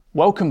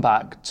Welcome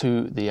back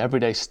to The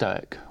Everyday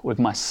Stoic with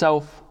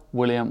myself,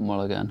 William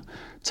Mulligan.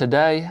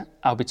 Today,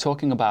 I'll be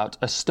talking about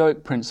a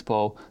Stoic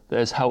principle that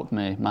has helped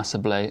me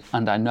massively,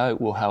 and I know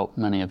will help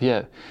many of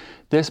you.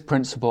 This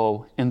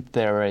principle, in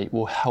theory,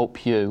 will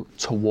help you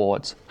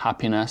towards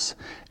happiness.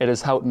 It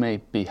has helped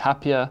me be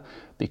happier,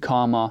 be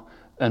calmer,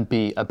 and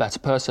be a better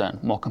person,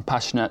 more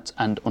compassionate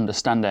and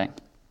understanding.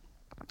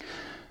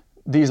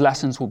 These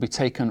lessons will be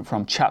taken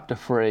from chapter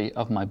 3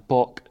 of my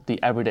book, The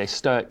Everyday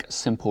Stoic,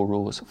 Simple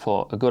Rules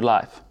for a Good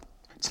Life.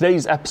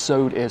 Today's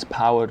episode is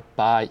powered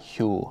by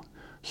Huel.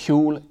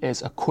 Huel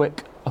is a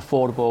quick,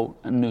 affordable,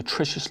 and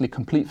nutritiously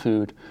complete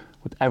food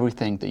with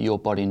everything that your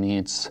body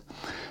needs.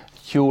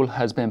 Huel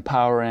has been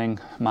powering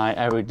my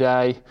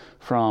everyday,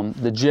 from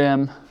the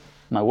gym,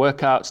 my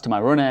workouts, to my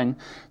running,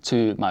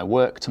 to my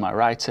work, to my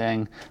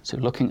writing, to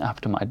looking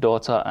after my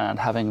daughter and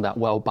having that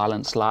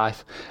well-balanced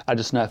life. I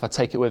just know if I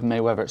take it with me,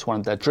 whether it's one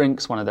of their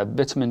drinks, one of their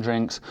vitamin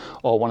drinks,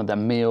 or one of their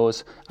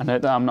meals, I know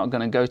that I'm not going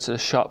to go to the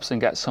shops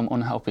and get some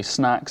unhealthy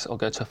snacks or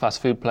go to a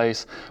fast food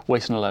place,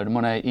 wasting a load of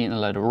money, eating a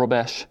load of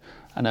rubbish.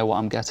 I know what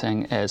I'm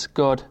getting is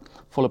good,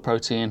 full of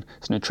protein,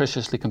 it's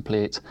nutritiously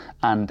complete,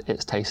 and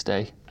it's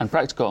tasty and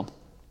practical.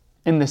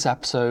 In this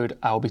episode,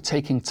 I'll be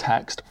taking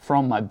text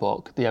from my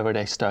book, The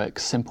Everyday Stoic,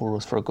 Simple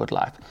Rules for a Good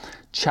Life.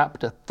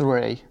 Chapter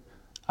 3,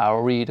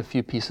 I'll read a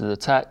few pieces of the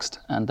text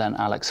and then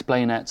I'll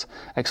explain it,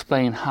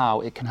 explain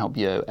how it can help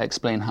you,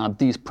 explain how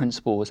these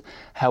principles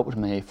helped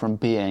me from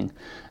being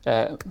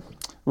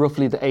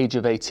roughly the age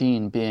of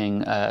 18,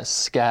 being a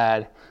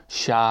scared,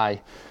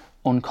 shy,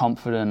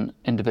 unconfident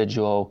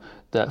individual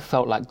that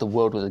felt like the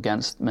world was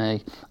against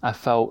me. I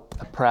felt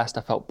oppressed,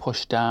 I felt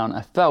pushed down,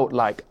 I felt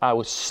like I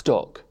was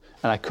stuck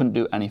and I couldn't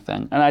do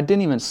anything. And I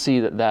didn't even see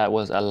that there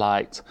was a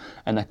light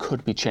and there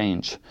could be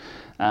change.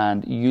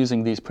 And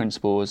using these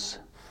principles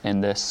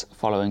in this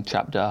following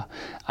chapter,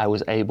 I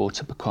was able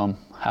to become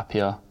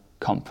happier,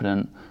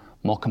 confident,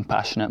 more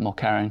compassionate, more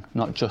caring,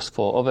 not just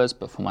for others,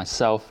 but for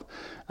myself.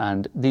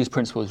 And these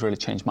principles really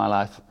changed my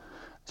life.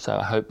 So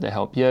I hope they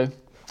help you.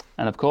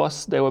 And of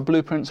course, they were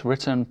blueprints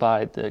written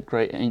by the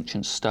great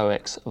ancient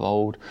Stoics of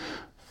old,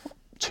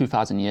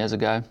 2,000 years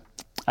ago.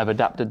 I've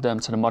adapted them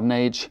to the modern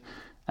age,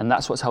 and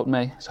that's what's helped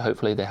me, so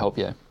hopefully they help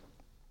you.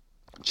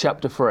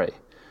 Chapter 3,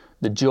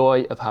 the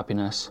joy of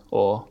happiness,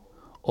 or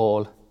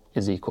all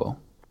is equal.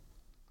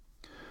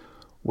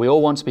 We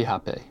all want to be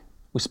happy.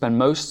 We spend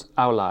most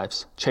our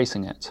lives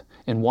chasing it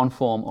in one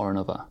form or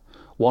another.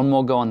 One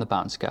more go on the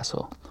bounce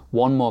castle,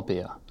 one more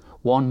beer,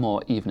 one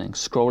more evening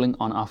scrolling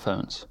on our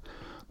phones.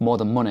 More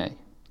than money,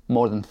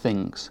 more than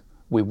things,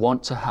 we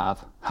want to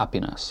have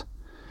happiness.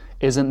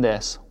 Isn't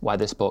this why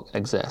this book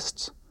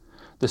exists?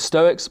 The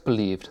Stoics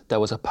believed there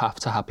was a path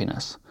to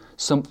happiness,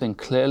 something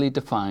clearly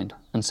defined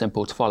and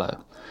simple to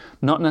follow.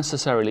 Not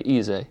necessarily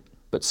easy,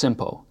 but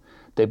simple.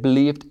 They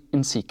believed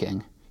in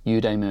seeking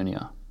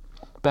eudaimonia,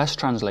 best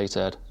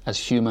translated as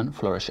human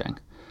flourishing.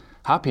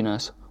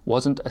 Happiness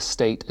wasn't a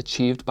state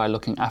achieved by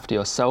looking after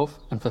yourself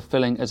and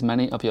fulfilling as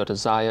many of your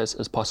desires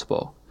as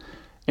possible.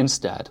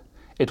 Instead,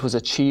 it was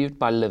achieved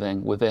by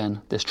living within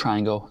this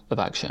triangle of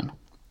action.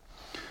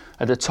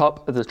 At the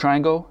top of the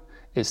triangle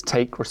is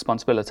take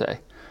responsibility.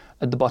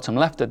 At the bottom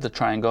left of the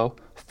triangle,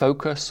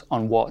 focus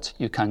on what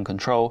you can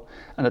control.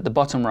 And at the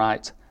bottom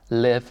right,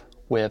 live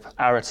with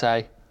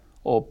arete,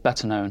 or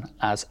better known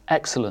as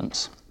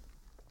excellence.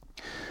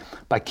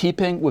 By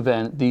keeping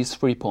within these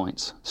 3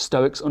 points,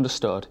 Stoics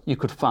understood you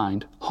could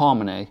find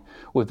harmony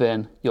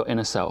within your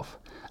inner self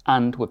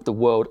and with the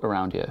world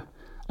around you,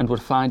 and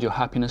would find your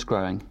happiness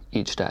growing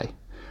each day.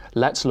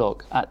 Let's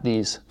look at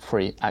these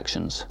 3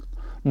 actions.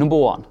 Number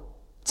 1,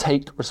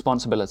 take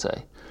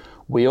responsibility.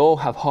 We all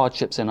have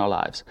hardships in our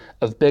lives,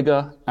 of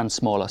bigger and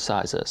smaller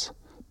sizes.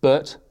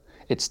 But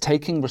it's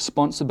taking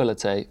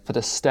responsibility for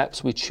the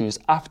steps we choose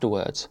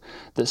afterwards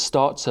that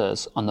starts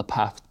us on the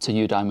path to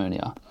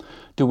eudaimonia.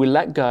 Do we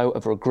let go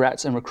of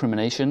regrets and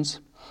recriminations?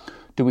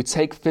 Do we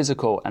take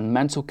physical and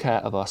mental care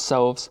of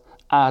ourselves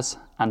as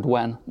and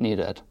when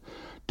needed?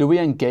 Do we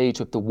engage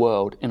with the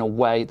world in a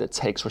way that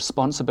takes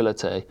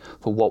responsibility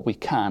for what we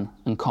can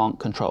and can't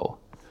control?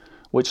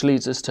 Which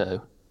leads us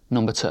to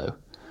number 2.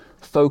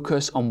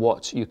 Focus on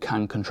what you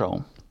can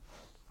control.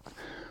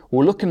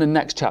 We'll look in the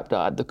next chapter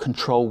at the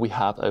control we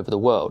have over the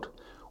world.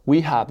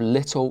 We have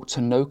little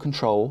to no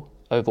control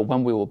over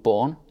when we were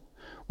born,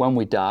 when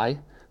we die,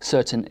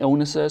 certain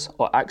illnesses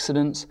or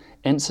accidents,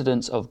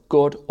 incidents of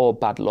good or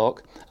bad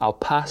luck, our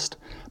past,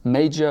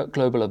 major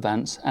global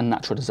events and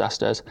natural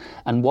disasters,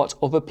 and what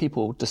other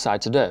people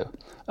decide to do,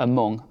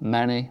 among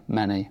many,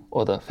 many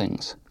other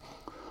things.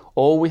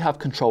 All we have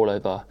control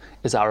over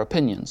is our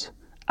opinions,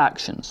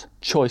 actions,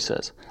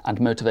 choices, and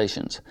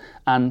motivations,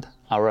 and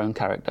our own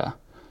character.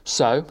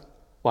 So,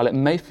 while it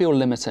may feel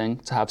limiting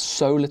to have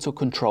so little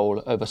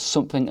control over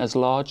something as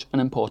large and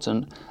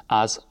important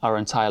as our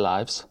entire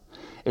lives,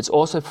 it's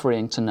also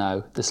freeing to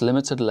know this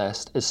limited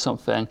list is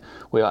something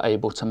we are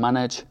able to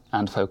manage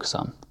and focus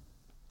on.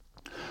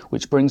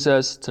 Which brings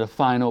us to the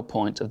final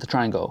point of the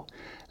triangle,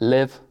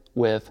 live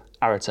with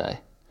arete.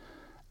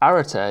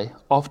 Arete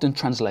often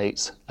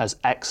translates as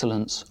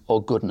excellence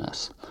or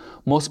goodness.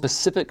 More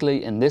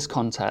specifically in this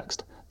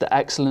context, the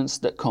excellence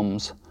that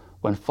comes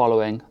when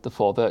following the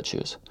four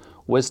virtues: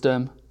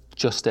 wisdom,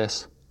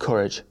 justice,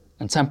 courage,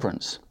 and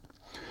temperance.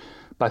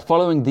 By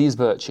following these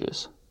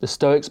virtues, the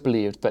Stoics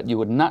believed that you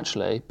would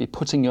naturally be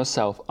putting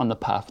yourself on the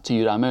path to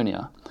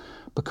eudaimonia,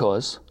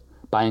 because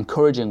by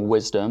encouraging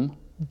wisdom,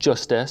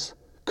 justice,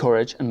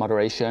 courage, and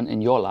moderation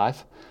in your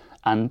life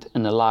and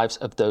in the lives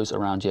of those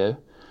around you,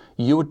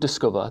 you would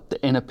discover the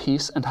inner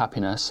peace and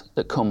happiness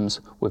that comes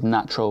with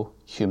natural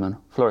human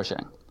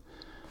flourishing.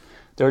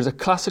 There is a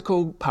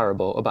classical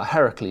parable about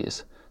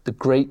Heracles, the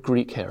great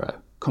Greek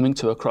hero, coming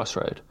to a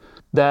crossroad.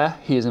 There,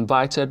 he is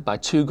invited by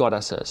two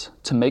goddesses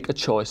to make a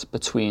choice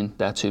between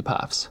their two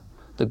paths.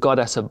 The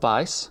goddess of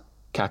vice,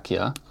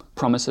 Kakia,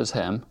 promises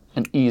him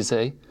an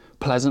easy,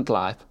 pleasant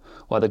life,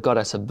 while the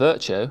goddess of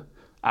virtue,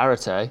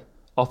 Arete,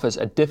 offers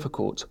a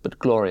difficult but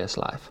glorious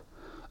life.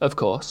 Of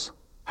course,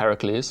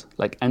 Heracles,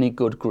 like any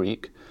good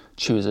Greek,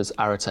 chooses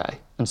Arete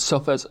and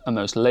suffers a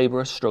most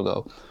laborious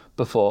struggle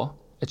before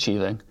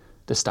achieving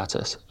the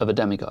status of a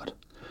demigod.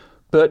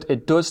 But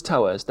it does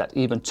tell us that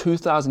even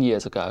 2,000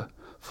 years ago,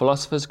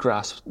 philosophers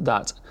grasped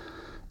that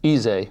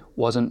easy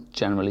wasn't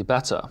generally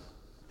better.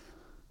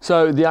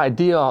 So the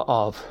idea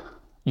of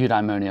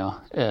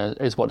eudaimonia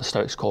is what the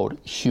Stoics called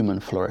human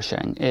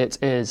flourishing.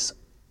 It is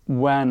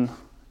when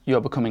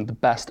you're becoming the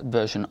best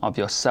version of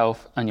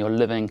yourself and you're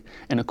living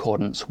in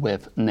accordance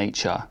with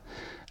nature.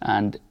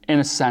 And in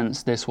a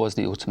sense, this was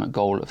the ultimate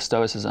goal of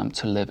Stoicism,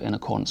 to live in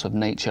accordance with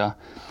nature.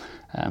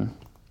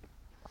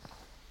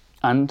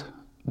 And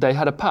they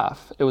had a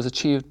path. It was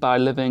achieved by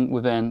living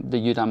within the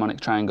eudaimonic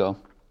triangle.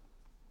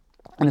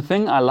 And the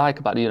thing I like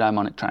about the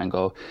eudaimonic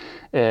triangle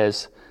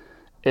is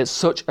it's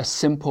such a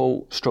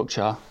simple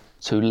structure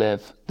to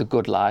live the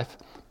good life,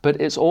 but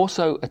it's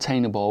also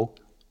attainable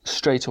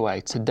straight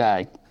away,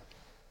 today.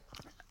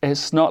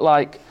 It's not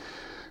like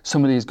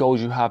some of these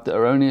goals you have that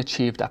are only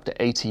achieved after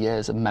 80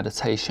 years of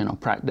meditation or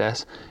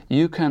practice.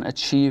 You can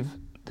achieve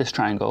this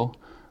triangle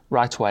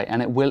right away,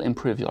 and it will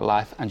improve your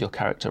life and your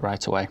character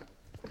right away.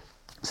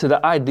 So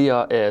the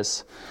idea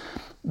is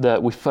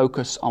that we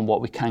focus on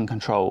what we can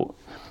control.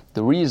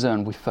 The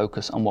reason we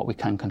focus on what we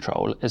can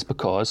control is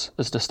because,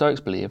 as the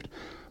Stoics believed,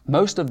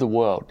 most of the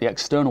world, the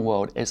external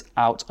world, is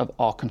out of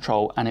our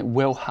control, and it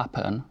will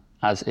happen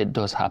as it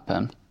does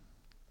happen.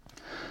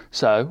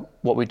 So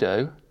what we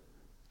do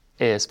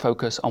is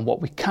focus on what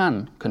we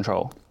can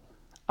control.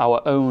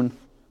 Our own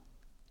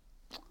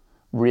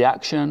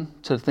reaction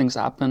to the things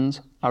that happen,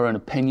 our own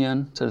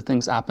opinion to the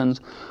things that happen,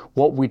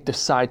 what we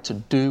decide to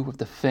do with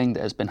the thing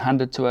that has been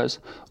handed to us,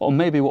 or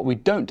maybe what we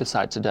don't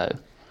decide to do,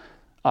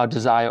 our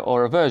desire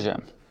or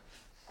aversion.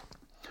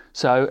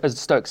 So, as the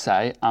Stoics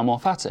say, amor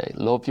fati,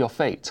 love your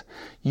fate.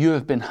 You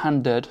have been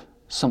handed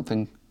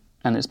something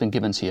and it's been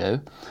given to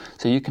you,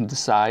 so you can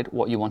decide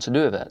what you want to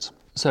do with it.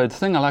 So the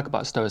thing I like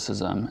about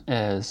Stoicism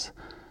is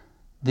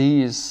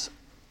these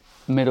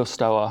middle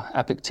Stoa,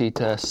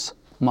 Epictetus,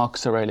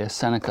 Marcus Aurelius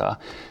Seneca,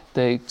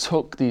 they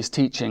took these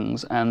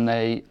teachings and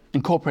they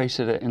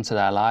incorporated it into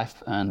their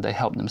life, and they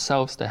helped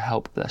themselves, they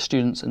helped their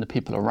students and the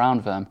people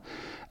around them.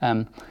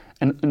 And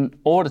in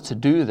order to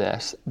do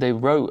this, they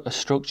wrote a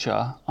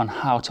structure on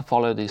how to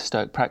follow these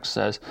Stoic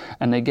practices,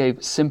 and they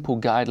gave simple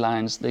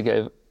guidelines, they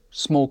gave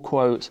small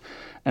quotes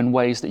and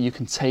ways that you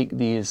can take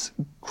these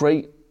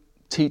great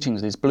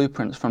teachings, these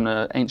blueprints from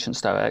the ancient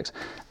Stoics,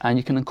 and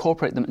you can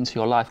incorporate them into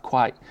your life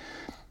quite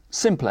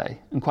simply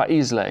and quite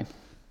easily.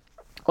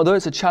 Although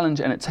it's a challenge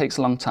and it takes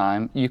a long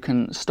time, you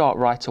can start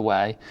right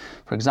away.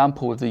 For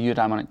example, with the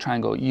eudaimonic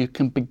triangle, you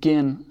can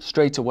begin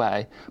straight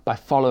away by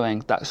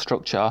following that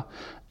structure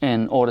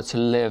in order to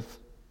live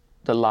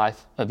the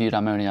life of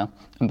eudaimonia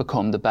and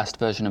become the best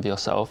version of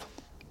yourself.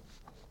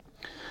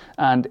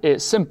 And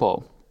it's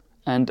simple.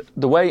 And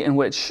the way in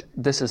which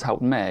this has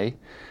helped me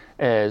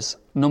is,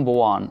 number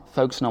one,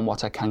 focusing on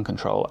what I can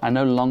control. I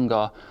no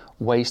longer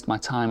waste my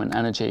time and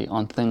energy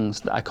on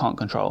things that I can't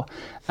control.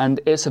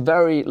 And it's a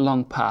very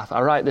long path.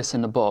 I write this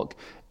in the book.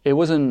 It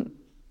wasn't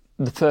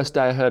the first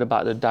day I heard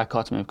about the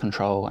dichotomy of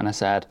control and I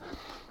said,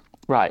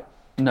 right,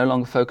 no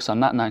longer focus on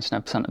that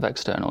 99% of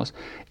externals.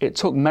 It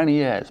took many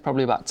years,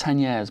 probably about 10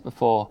 years,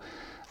 before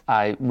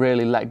I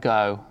really let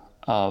go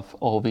of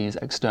all these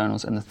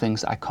externals and the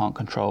things that I can't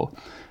control.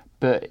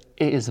 But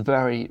it is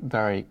very,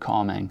 very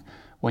calming.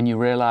 When you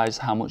realize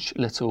how much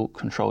little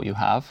control you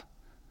have,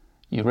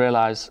 you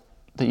realize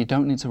that you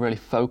don't need to really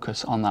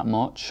focus on that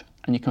much,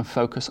 and you can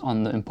focus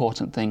on the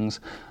important things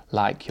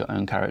like your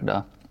own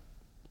character.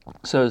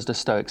 So as the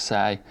Stoics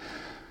say,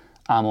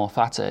 amor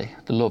fati,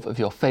 the love of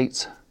your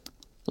fate.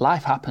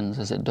 Life happens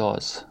as it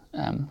does.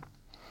 And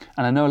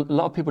I know a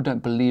lot of people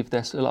don't believe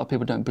this. A lot of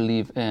people don't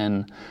believe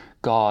in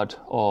God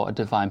or a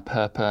divine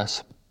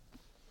purpose.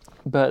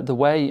 But the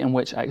way in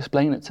which I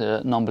explain it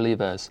to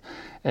non-believers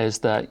is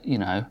that,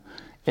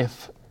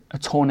 if a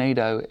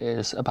tornado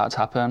is about to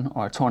happen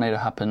or a tornado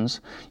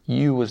happens,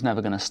 you was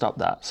never going to stop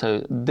that.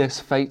 So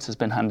this fate has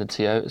been handed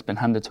to you, it's been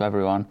handed to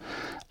everyone.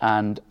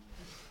 And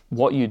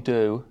what you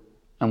do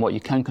and what you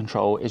can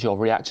control is your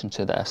reaction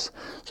to this.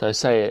 So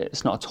say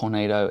it's not a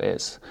tornado,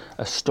 it's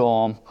a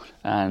storm,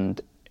 and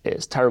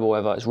it's terrible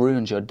weather, it's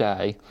ruined your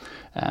day.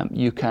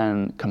 You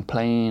can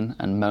complain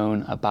and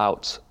moan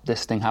about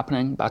this thing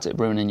happening, about it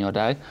ruining your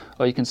day,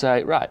 or you can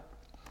say, right,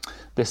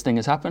 this thing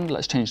has happened,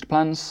 let's change the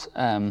plans.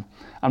 I'm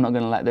not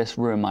going to let this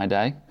ruin my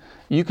day.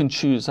 You can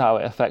choose how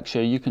it affects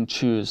you. You can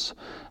choose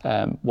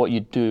what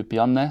you do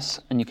beyond this,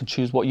 and you can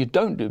choose what you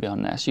don't do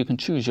beyond this. You can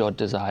choose your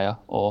desire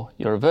or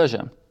your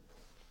aversion.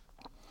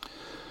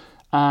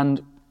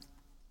 And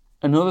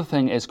another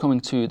thing is, coming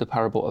to the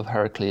parable of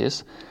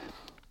Heracles,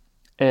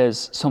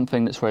 is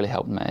something that's really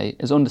helped me,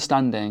 is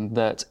understanding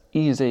that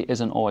easy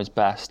isn't always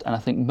best. And I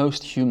think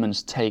most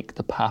humans take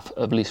the path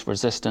of least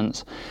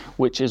resistance,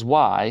 which is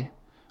why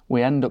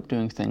we end up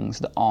doing things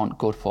that aren't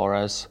good for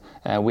us.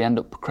 We end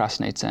up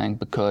procrastinating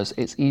because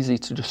it's easy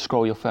to just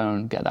scroll your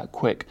phone, get that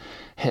quick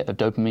hit of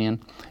dopamine.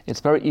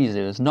 It's very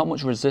easy. There's not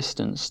much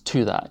resistance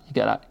to that. You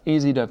get that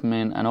easy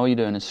dopamine and all you're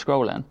doing is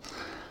scrolling.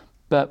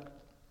 But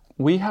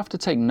we have to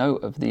take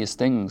note of these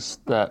things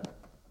that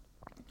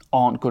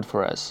aren't good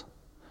for us.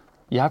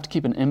 You have to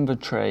keep an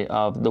inventory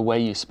of the way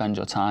you spend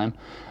your time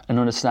and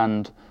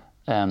understand,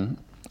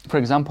 for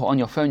example, on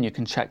your phone, you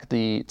can check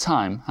the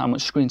time, how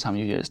much screen time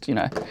you used.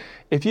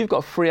 If you've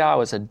got 3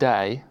 hours a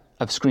day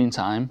of screen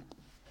time,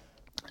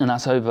 and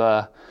that's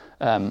over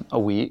a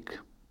week,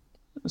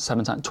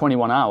 7 times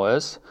 21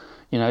 hours,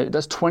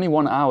 that's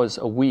 21 hours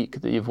a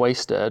week that you've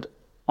wasted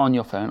on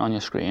your phone, on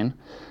your screen,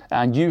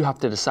 and you have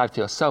to decide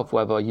for yourself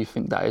whether you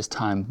think that is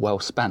time well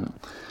spent.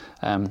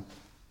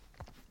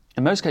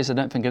 In most cases, I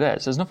don't think it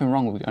is. There's nothing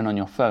wrong with going on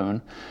your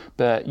phone,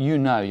 but you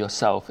know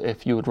yourself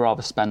if you would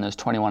rather spend those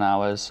 21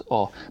 hours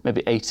or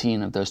maybe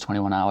 18 of those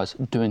 21 hours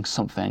doing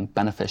something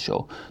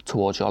beneficial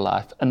towards your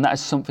life. And that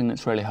is something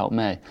that's really helped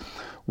me.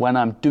 When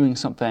I'm doing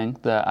something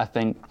that I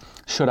think,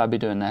 should I be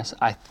doing this?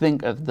 I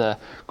think of the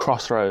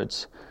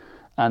crossroads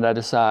and I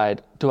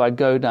decide, do I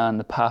go down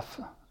the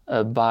path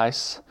of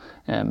vice,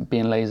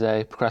 being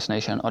lazy,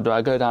 procrastination, or do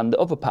I go down the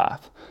other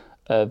path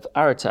of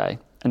arete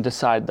and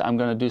decide that I'm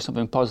going to do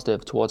something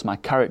positive towards my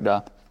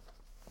character?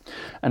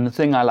 And the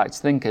thing I like to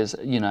think is,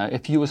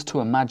 if you was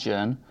to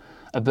imagine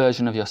a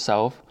version of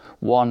yourself,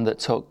 one that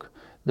took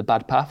the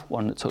bad path,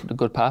 one that took the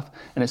good path,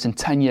 and it's in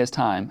 10 years'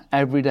 time,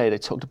 every day they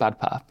took the bad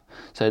path.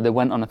 So they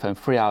went on the phone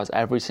 3 hours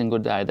every single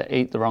day, they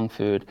ate the wrong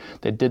food,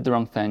 they did the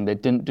wrong thing, they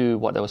didn't do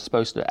what they were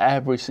supposed to do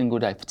every single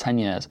day for 10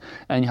 years.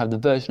 And you have the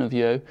version of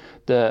you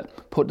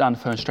that put down the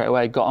phone straight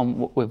away, got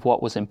on with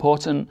what was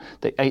important,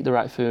 they ate the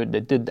right food,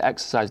 they did the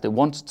exercise they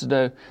wanted to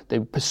do, they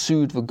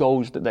pursued the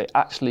goals that they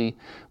actually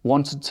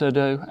wanted to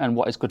do and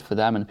what is good for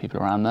them and the people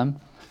around them.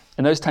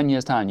 In those 10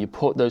 years' time, you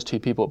put those two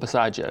people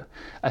beside you.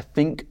 I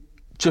think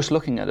just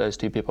looking at those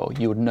two people,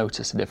 you would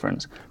notice a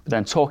difference. But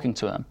then talking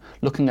to them,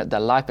 looking at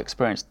their life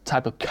experience, the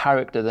type of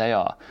character they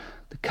are,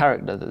 the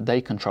character that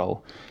they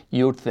control,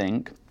 you would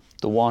think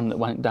the one that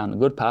went down the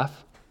good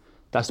path,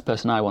 that's the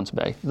person I want to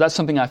be. That's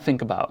something I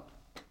think about.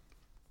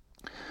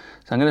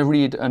 So I'm going to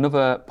read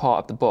another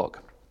part of the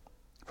book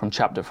from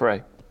chapter 3.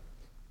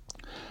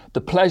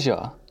 The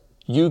pleasure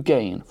you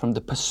gain from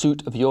the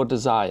pursuit of your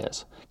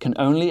desires can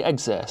only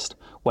exist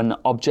when the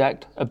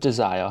object of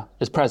desire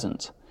is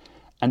present.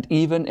 And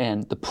even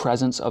in the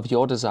presence of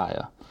your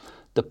desire,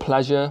 the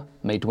pleasure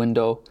may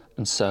dwindle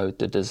and so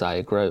the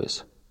desire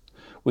grows.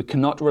 We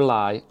cannot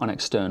rely on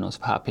externals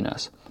for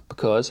happiness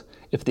because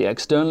if the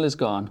external is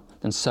gone,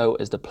 then so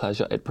is the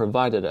pleasure it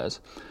provided us.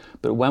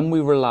 But when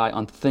we rely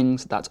on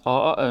things that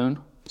are our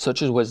own,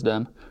 such as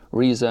wisdom,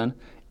 reason,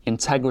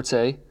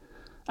 integrity,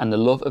 and the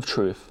love of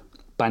truth,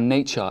 by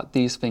nature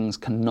these things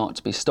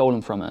cannot be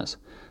stolen from us.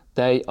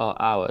 They are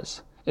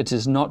ours. It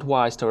is not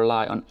wise to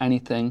rely on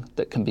anything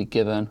that can be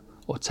given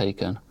or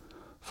taken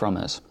from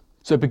us.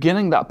 So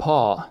beginning that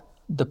part,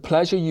 the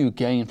pleasure you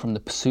gain from the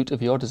pursuit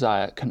of your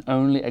desire can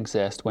only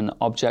exist when the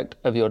object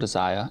of your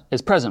desire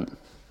is present.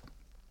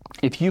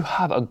 If you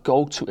have a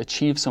goal to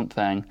achieve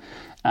something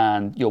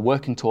and you're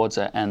working towards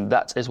it and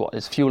that is what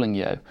is fueling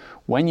you,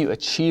 when you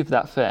achieve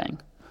that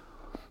thing,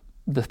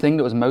 the thing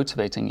that was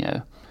motivating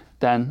you,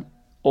 then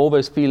all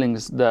those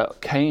feelings that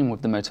came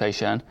with the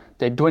motivation,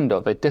 they dwindle,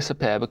 they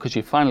disappear because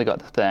you finally got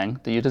the thing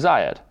that you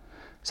desired.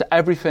 So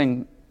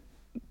everything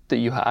that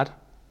you had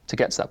to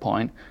get to that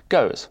point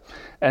goes.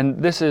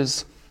 And this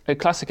is a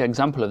classic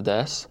example of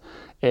this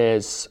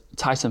is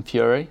Tyson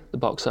Fury, the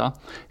boxer.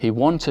 He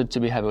wanted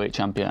to be heavyweight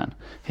champion.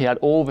 He had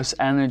all this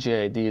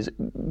energy, these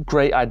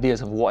great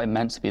ideas of what it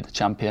meant to be the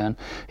champion.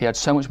 He had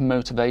so much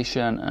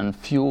motivation and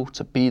fuel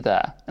to be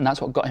there. And that's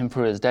what got him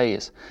through his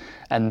days.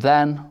 And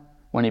then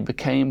when he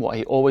became what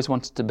he always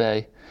wanted to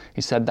be,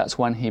 he said that's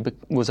when he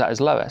was at his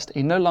lowest.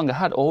 He no longer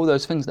had all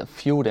those things that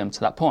fueled him to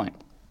that point.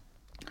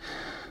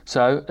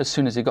 So as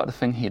soon as he got the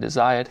thing he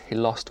desired, he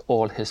lost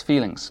all his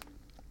feelings.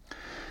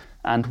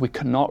 And we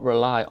cannot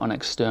rely on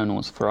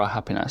externals for our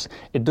happiness.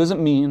 It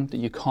doesn't mean that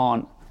you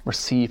can't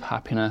receive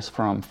happiness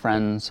from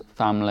friends,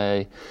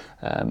 family,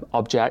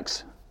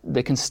 objects.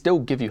 They can still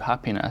give you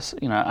happiness.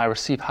 I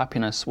receive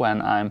happiness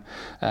when I'm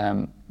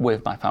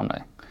with my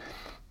family.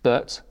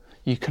 But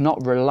you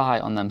cannot rely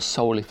on them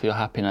solely for your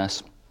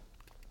happiness.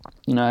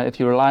 You know, if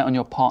you rely on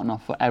your partner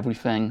for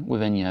everything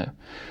within you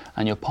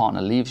and your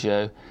partner leaves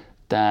you,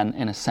 then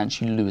in a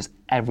sense you lose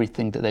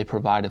everything that they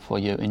provided for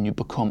you and you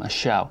become a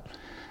shell.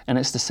 And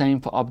it's the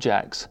same for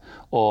objects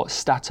or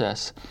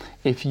status.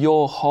 If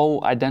your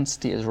whole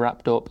identity is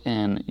wrapped up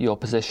in your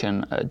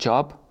position at a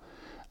job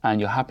and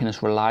your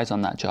happiness relies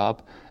on that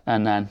job,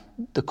 and then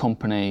the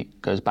company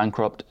goes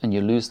bankrupt and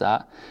you lose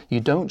that, you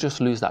don't just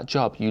lose that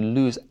job, you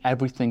lose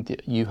everything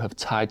that you have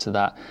tied to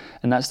that.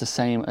 And that's the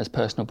same as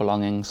personal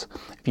belongings.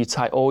 If you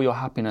tie all your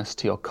happiness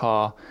to your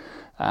car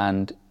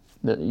and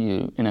that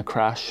you in a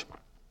crash,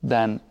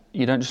 then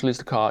you don't just lose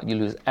the car, you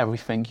lose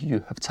everything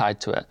you have tied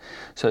to it.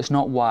 So it's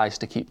not wise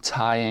to keep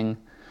tying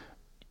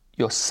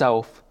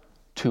yourself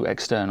to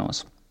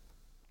externals.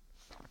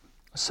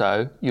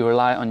 So you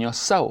rely on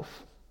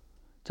yourself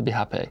to be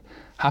happy.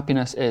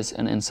 Happiness is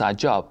an inside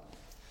job,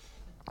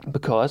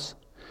 because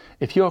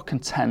if you're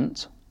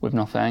content with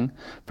nothing,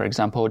 for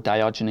example,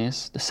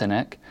 Diogenes, the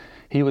cynic,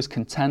 he was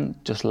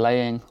content just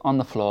laying on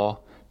the floor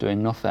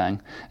doing nothing.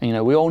 And you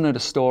know, we all know the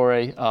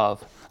story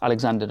of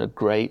Alexander the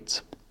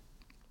Great,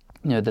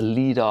 you know, the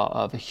leader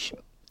of an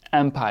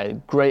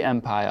empire, great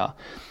empire,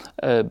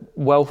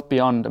 wealth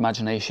beyond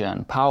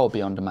imagination, power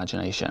beyond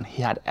imagination.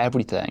 He had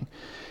everything.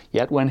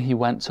 Yet when he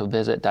went to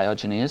visit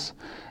Diogenes,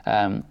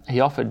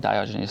 he offered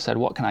Diogenes, said,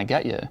 "What can I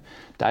get you?"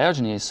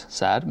 Diogenes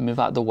said, "Move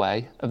out the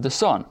way of the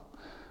sun."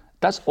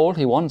 That's all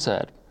he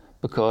wanted,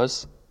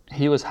 because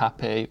he was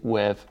happy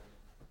with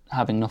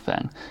having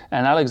nothing.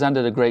 And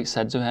Alexander the Great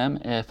said to him,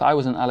 "If I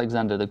wasn't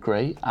Alexander the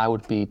Great, I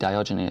would be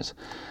Diogenes."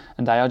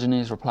 And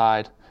Diogenes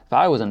replied, "If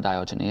I wasn't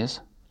Diogenes,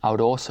 I would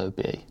also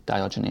be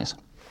Diogenes."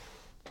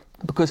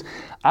 Because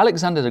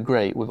Alexander the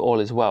Great, with all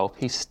his wealth,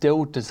 he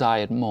still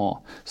desired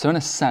more. So in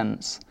a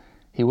sense,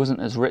 he wasn't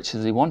as rich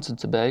as he wanted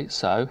to be,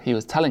 so he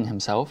was telling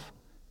himself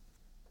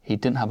he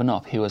didn't have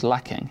enough, he was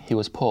lacking, he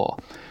was poor.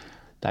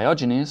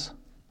 Diogenes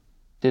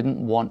didn't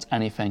want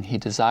anything, he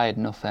desired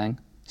nothing,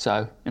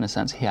 so in a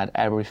sense he had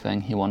everything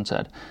he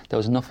wanted. There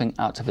was nothing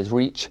out of his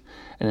reach,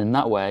 and in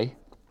that way,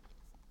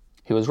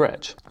 he was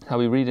rich. I'll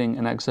be reading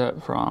an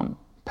excerpt from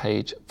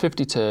page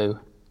 52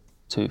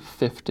 to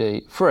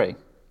 53.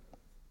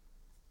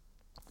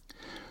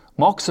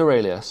 Marcus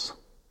Aurelius,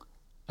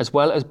 as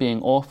well as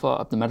being author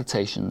of the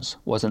Meditations,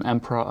 was an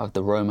emperor of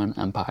the Roman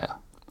Empire.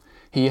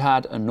 He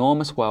had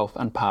enormous wealth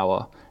and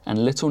power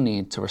and little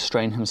need to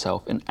restrain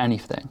himself in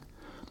anything.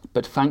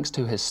 But thanks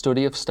to his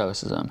study of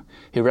Stoicism,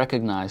 he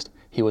recognized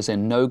he was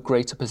in no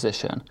greater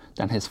position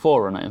than his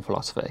forerunner in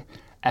philosophy,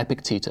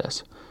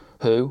 Epictetus,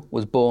 who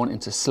was born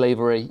into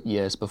slavery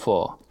years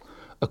before.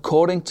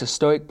 According to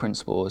Stoic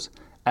principles,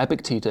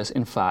 Epictetus,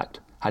 in fact,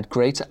 had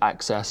greater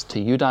access to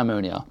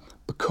eudaimonia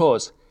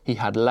because he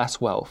had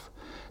less wealth.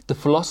 The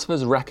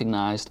philosophers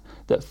recognized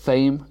that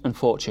fame and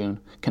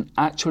fortune can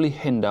actually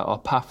hinder our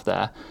path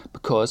there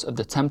because of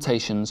the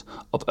temptations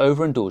of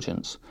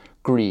overindulgence,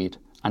 greed,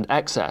 and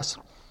excess.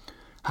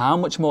 How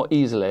much more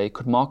easily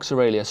could Marcus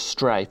Aurelius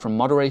stray from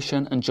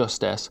moderation and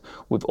justice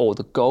with all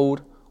the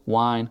gold,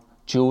 wine,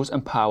 jewels,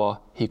 and power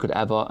he could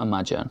ever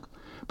imagine?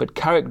 But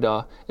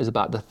character is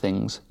about the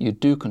things you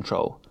do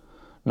control,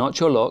 not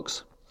your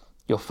looks,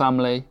 your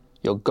family,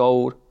 your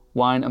gold,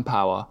 wine, and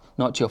power,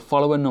 not your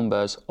follower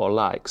numbers or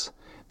likes.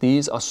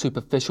 These are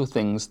superficial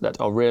things that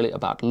are really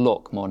about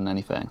luck more than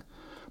anything.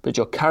 But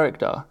your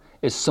character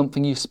is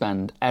something you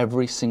spend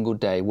every single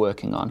day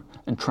working on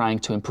and trying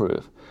to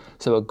improve.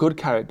 So a good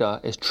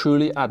character is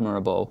truly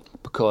admirable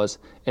because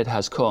it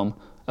has come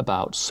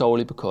about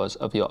solely because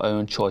of your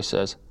own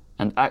choices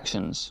and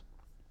actions.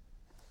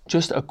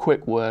 Just a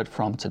quick word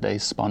from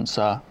today's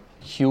sponsor,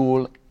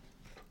 Huel.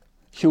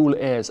 Huel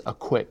is a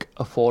quick,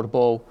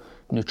 affordable,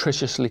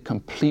 nutritiously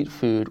complete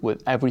food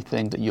with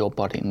everything that your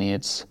body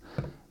needs.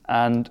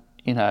 And,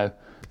 you know,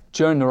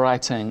 during the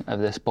writing of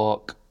this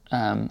book,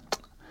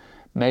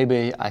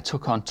 maybe I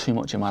took on too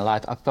much in my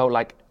life. I felt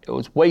like it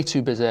was way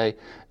too busy.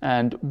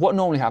 And what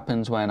normally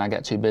happens when I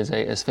get too busy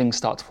is things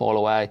start to fall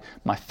away.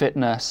 My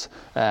fitness,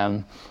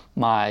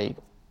 my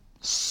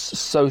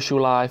social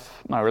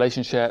life, my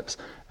relationships,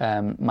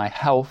 my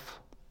health.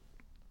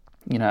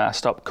 You know, I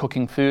stopped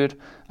cooking food.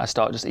 I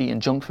started just eating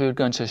junk food,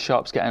 going to the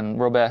shops, getting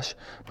rubbish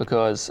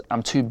because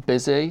I'm too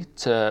busy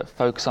to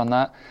focus on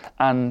that.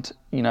 And,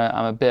 you know,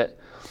 I'm a bit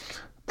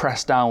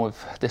pressed down with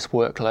this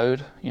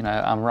workload. You know,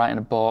 I'm writing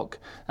a book,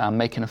 I'm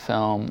making a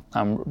film,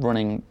 I'm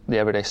running the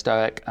Everyday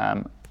Stoic,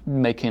 I'm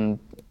making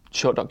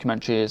short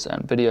documentaries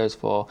and videos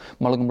for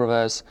Mulligan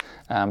brothers,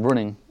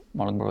 running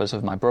Mulligan brothers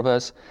with my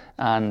brothers.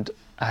 And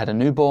I had a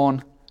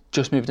newborn,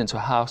 just moved into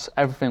a house.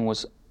 Everything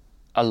was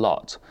a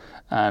lot.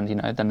 And, you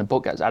know, then the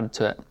book gets added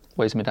to it,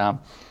 weighs me down.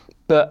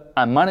 But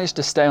I managed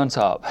to stay on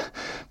top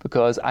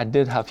because I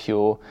did have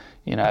Huel.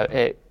 You know,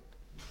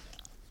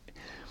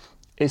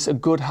 it's a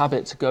good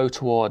habit to go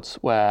towards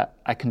where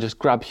I can just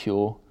grab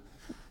Huel,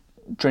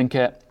 drink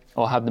it,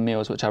 or have the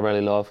meals, which I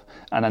really love,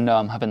 and I know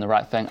I'm having the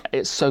right thing.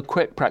 It's so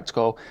quick,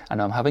 practical, I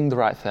know I'm having the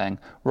right thing,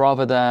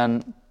 rather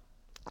than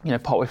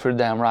partway through the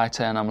day I'm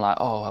writing, I'm like,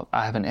 oh,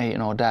 I haven't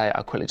eaten all day,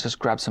 I'll quickly just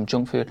grab some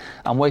junk food.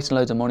 I'm wasting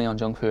loads of money on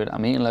junk food,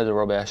 I'm eating loads of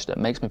rubbish that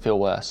makes me feel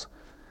worse.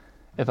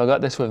 If I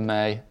got this with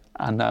me,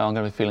 I know I'm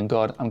going to be feeling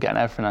good, I'm getting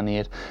everything I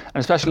need. And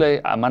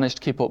especially, I managed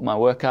to keep up my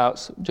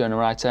workouts during the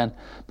writing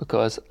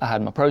because I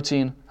had my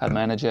protein, had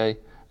my energy,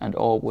 and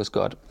all was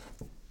good.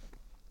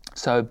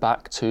 So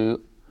back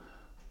to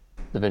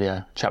the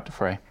video, chapter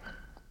 3.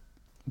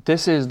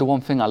 This is the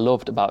one thing I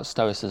loved about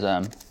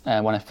Stoicism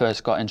when I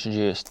first got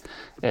introduced,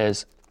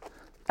 is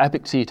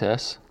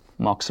Epictetus,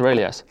 Marcus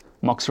Aurelius.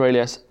 Marcus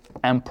Aurelius,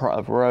 Emperor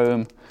of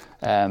Rome,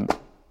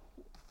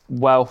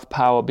 wealth,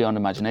 power beyond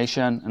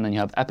imagination, and then you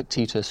have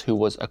Epictetus, who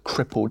was a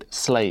crippled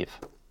slave.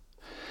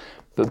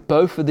 But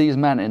both of these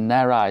men, in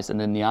their eyes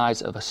and in the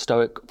eyes of a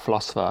Stoic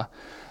philosopher,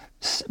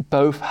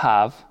 both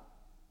have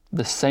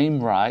the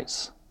same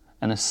rights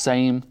and the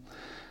same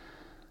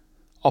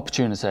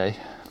opportunity,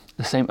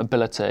 the same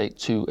ability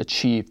to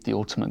achieve the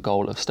ultimate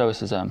goal of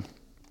Stoicism.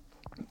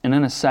 And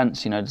in a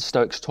sense, the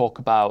Stoics talk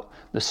about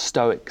the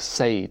Stoic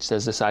sage.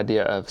 There's this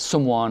idea of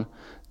someone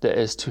that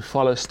is to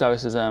follow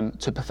Stoicism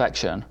to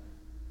perfection,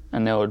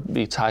 and they would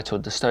be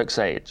titled the Stoic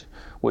sage,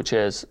 which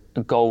is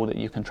a goal that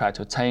you can try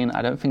to attain.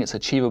 I don't think it's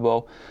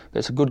achievable, but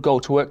it's a good goal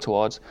to work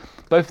towards.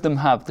 Both of them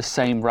have the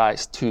same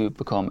rights to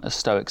become a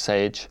Stoic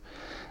sage,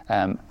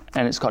 and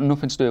it's got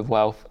nothing to do with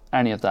wealth,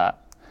 any of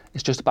that.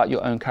 It's just about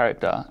your own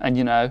character.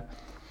 And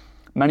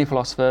many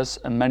philosophers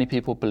and many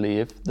people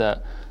believe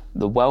that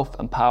the wealth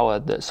and power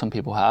that some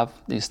people have,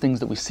 these things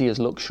that we see as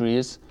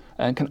luxuries,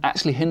 can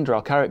actually hinder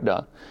our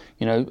character.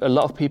 A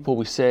lot of people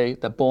we see,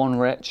 they're born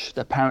rich,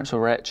 their parents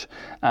are rich,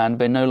 and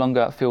they no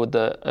longer feel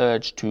the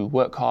urge to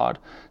work hard.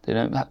 They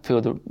don't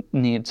feel the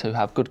need to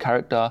have good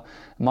character,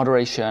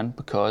 moderation,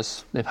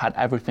 because they've had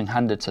everything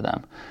handed to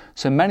them.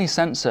 So in many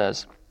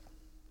senses,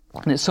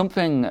 and it's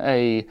something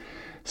a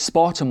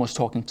Spartan was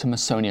talking to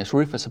Musonius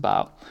Rufus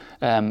about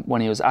when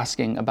he was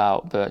asking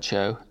about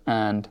virtue,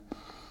 and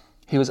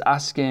he was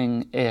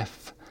asking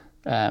if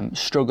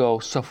struggle,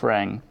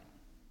 suffering,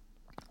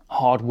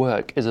 hard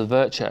work is a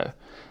virtue.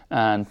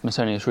 And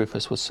Musonius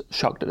Rufus was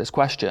shocked at this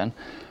question.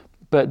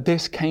 But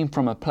this came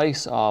from a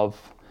place of,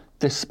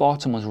 this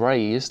Spartan was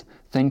raised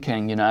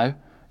thinking,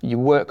 you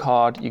work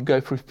hard, you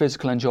go through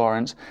physical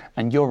endurance,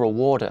 and you're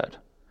rewarded.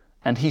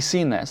 And he's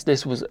seen this.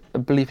 This was a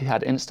belief he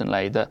had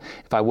instantly, that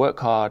if I work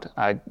hard,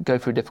 I go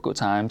through difficult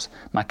times,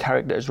 my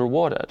character is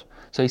rewarded.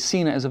 So he's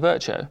seen it as a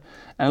virtue.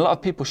 And a lot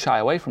of people shy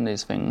away from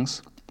these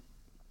things,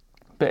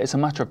 but it's a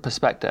matter of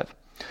perspective.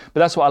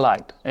 But that's what I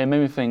liked. It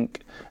made me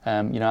think,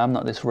 I'm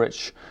not this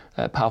rich,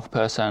 powerful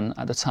person.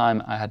 At the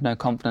time, I had no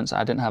confidence.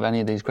 I didn't have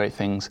any of these great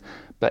things.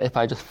 But if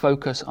I just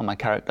focus on my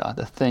character,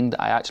 the thing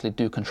that I actually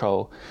do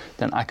control,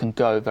 then I can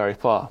go very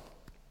far.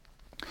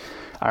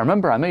 I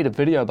remember I made a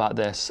video about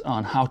this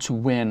on how to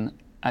win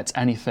at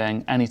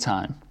anything,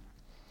 anytime.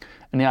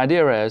 And the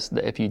idea is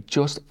that if you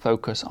just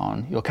focus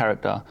on your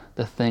character,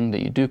 the thing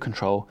that you do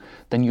control,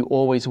 then you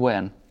always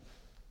win.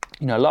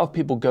 A lot of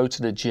people go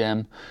to the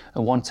gym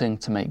wanting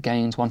to make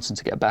gains, wanting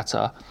to get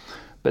better.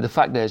 But the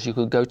fact is, you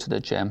could go to the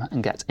gym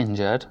and get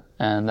injured,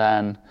 and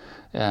then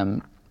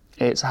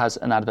it has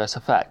an adverse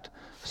effect.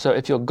 So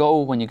if your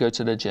goal when you go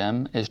to the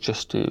gym is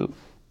just to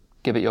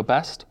give it your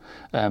best,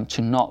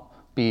 to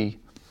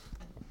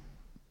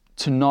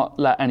not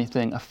let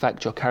anything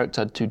affect your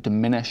character, to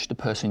diminish the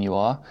person you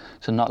are,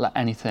 to not let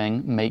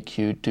anything make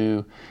you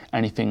do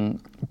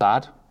anything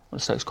bad, what the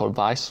Stoics call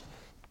vice.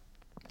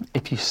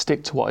 If you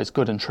stick to what is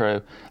good and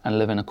true and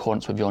live in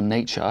accordance with your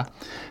nature,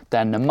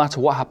 then no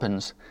matter what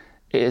happens,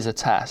 it is a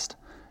test.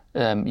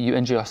 You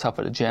injure yourself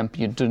at the gym,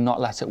 you do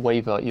not let it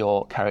waver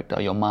your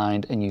character, your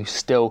mind, and you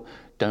still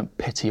don't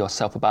pity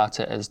yourself about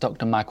it. As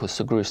Dr. Michael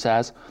Segru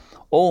says,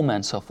 all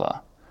men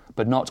suffer,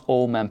 but not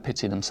all men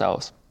pity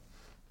themselves.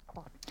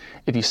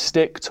 If you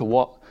stick to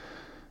what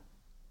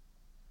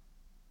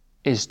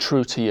is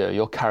true to you,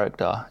 your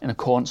character, in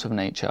accordance with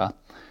nature,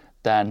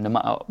 then no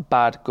matter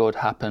bad, good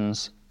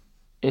happens,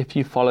 if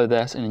you follow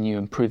this and you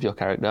improve your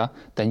character,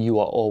 then you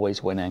are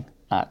always winning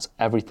at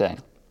everything.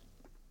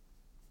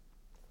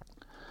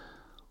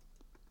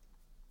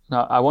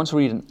 Now, I want to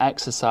read an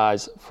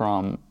exercise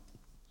from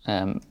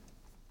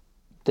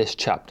this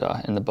chapter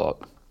in the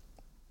book.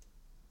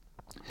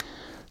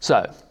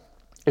 So,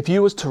 if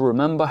you was to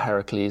remember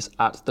Heracles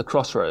at the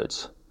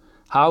crossroads,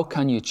 how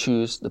can you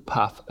choose the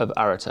path of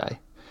Arete?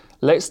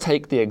 Let's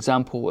take the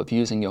example of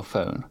using your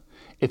phone.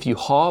 If you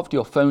halved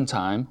your phone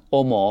time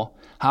or more,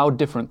 how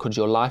different could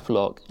your life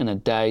look in a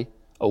day,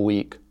 a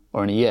week,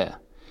 or in a year?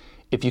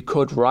 If you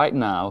could right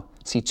now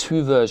see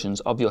two versions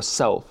of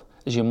yourself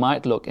as you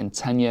might look in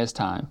 10 years'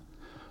 time,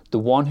 the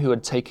one who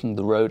had taken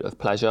the road of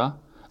pleasure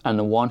and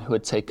the one who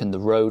had taken the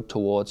road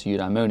towards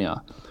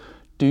eudaimonia,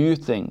 do you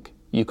think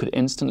you could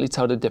instantly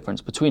tell the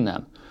difference between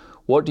them?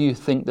 What do you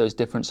think those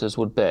differences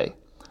would be?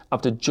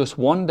 After just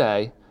one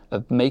day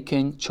of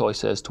making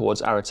choices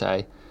towards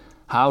Arete,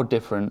 how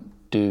different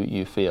do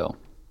you feel?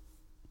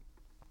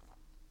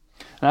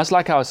 And that's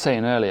like I was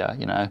saying earlier,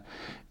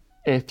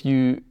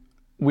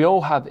 we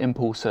all have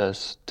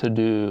impulses to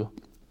do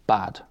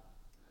bad.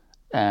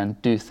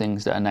 and do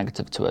things that are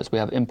negative to us. We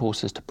have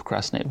impulses to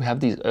procrastinate. We have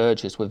these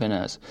urges within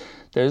us.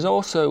 There's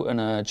also an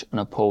urge and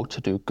a pull to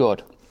do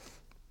good.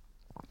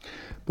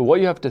 But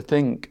what you have to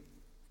think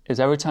is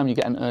every time you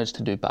get an urge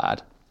to do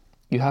bad,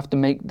 you have to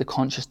make the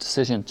conscious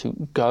decision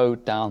to go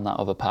down that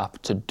other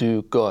path, to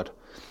do good.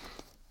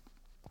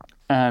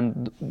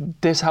 And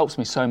this helps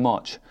me so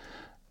much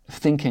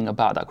thinking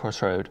about that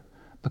crossroad,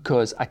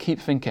 because I keep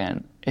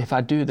thinking, if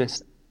I do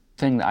this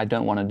thing that I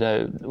don't want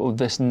to do, or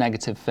this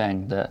negative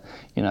thing that,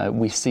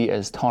 we see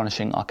as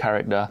tarnishing our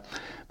character,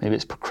 maybe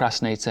it's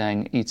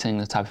procrastinating, eating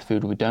the type of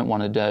food we don't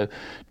want to do,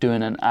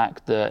 doing an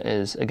act that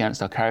is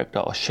against our character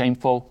or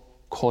shameful,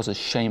 causes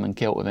shame and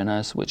guilt within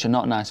us, which are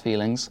not nice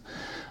feelings.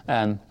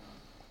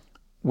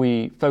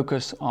 We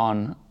focus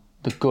on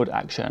the good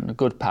action, the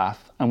good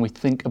path, and we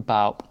think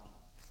about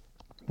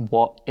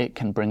what it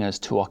can bring us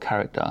to our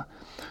character.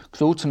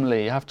 Because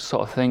ultimately, you have to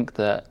sort of think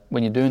that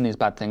when you're doing these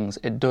bad things,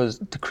 it does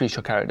decrease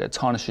your character, it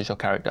tarnishes your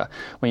character.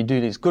 When you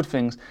do these good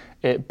things,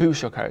 it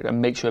boosts your character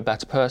and makes you a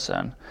better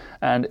person.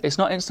 And it's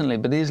not instantly,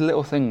 but these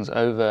little things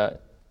over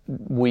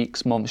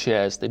weeks, months,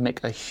 years, they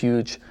make a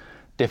huge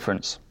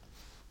difference.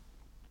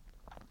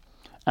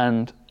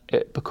 And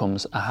it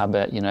becomes a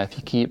habit, if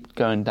you keep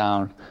going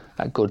down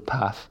that good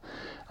path.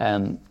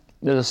 There's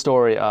a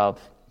story of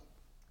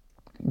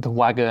the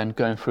wagon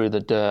going through the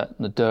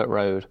dirt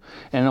road.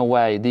 In a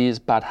way, these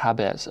bad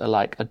habits are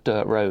like a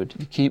dirt road.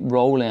 You keep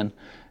rolling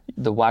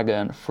the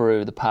wagon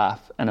through the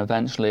path, and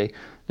eventually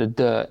the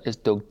dirt is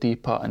dug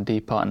deeper and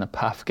deeper, and the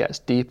path gets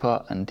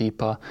deeper and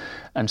deeper.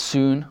 And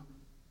soon,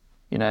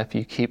 if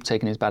you keep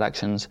taking these bad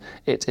actions,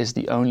 it is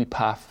the only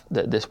path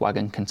that this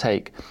wagon can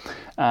take.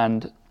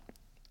 And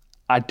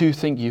I do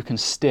think you can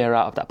steer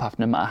out of that path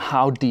no matter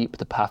how deep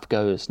the path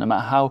goes, no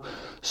matter how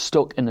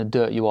stuck in the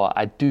dirt you are.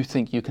 I do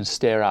think you can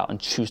steer out and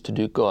choose to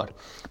do good,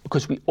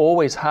 because we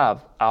always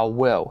have our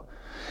will.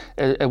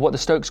 What the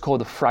Stoics call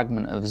the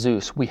fragment of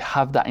Zeus, we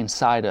have that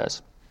inside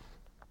us.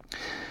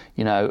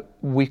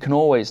 We can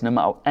always, no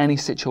matter any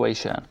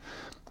situation.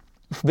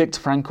 Viktor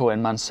Frankl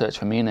in Man's Search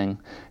for Meaning,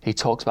 he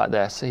talks about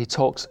this. He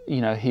talks,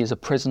 he's a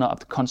prisoner of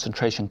the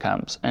concentration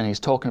camps, and he's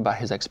talking about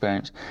his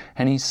experience.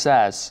 And he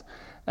says,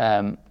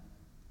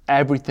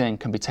 everything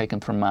can be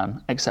taken from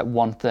man except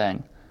one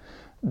thing.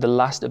 The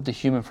last of the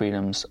human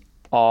freedoms,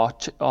 our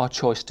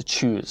choice to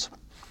choose.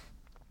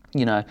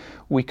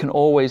 We can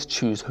always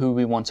choose who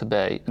we want to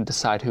be and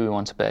decide who we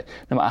want to be,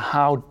 no matter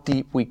how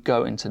deep we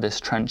go into this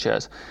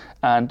trenches.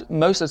 And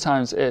most of the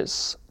times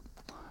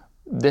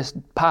this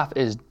path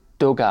is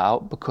dug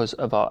out because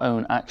of our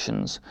own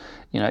actions.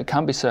 It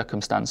can be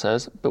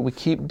circumstances, but we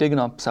keep digging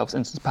ourselves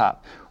into this path.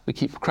 We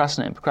keep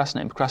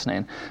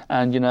procrastinating,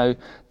 and the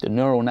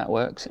neural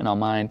networks in our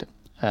mind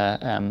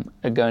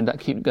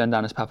keep going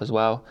down this path as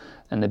well,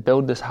 and they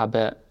build this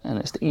habit, and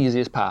it's the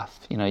easiest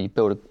path. You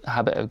build a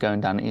habit of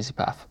going down an easy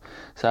path.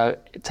 So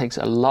it takes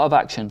a lot of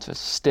action to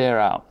steer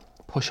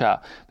out, push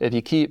out. But if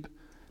you keep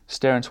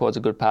steering towards a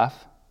good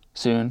path,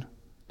 soon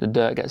the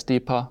dirt gets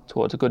deeper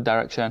towards a good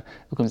direction.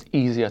 It becomes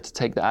easier to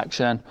take the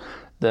action.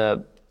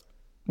 The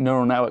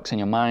neural networks in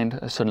your mind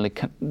are suddenly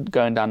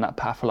going down that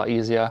path a lot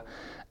easier,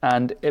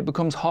 and it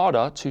becomes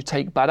harder to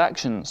take bad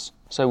actions.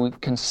 So we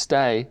can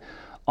stay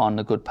on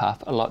the good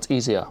path a lot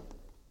easier.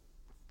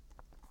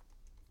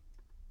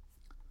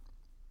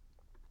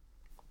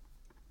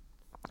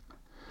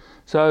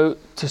 So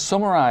to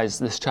summarize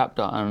this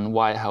chapter and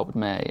why it helped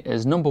me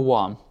is, number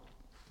one,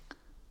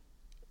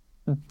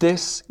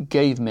 this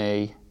gave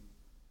me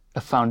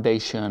a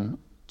foundation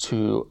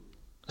to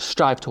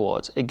strive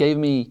towards. It gave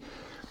me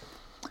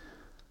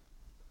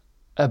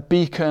a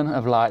beacon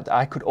of light that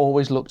I could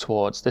always look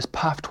towards, this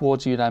path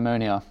towards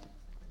eudaimonia.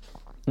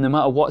 No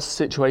matter what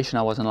situation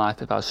I was in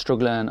life, if I was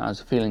struggling, I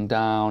was feeling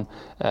down,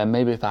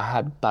 maybe if I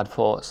had bad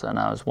thoughts and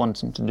I was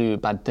wanting to do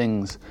bad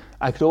things,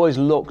 I could always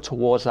look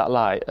towards that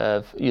light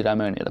of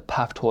eudaimonia, the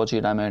path towards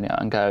eudaimonia,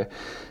 and go,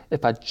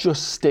 if I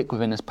just stick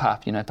within this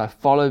path, if I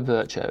follow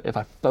virtue, if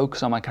I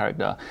focus on my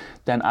character,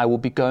 then I will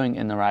be going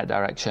in the right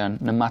direction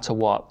no matter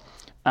what.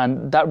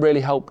 And that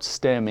really helped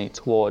steer me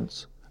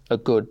towards a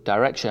good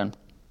direction.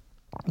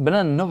 But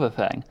then another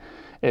thing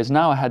is,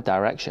 now I had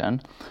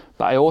direction,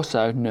 but I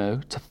also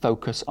knew to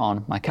focus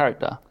on my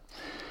character.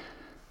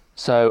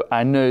 So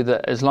I knew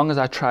that as long as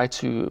I try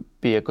to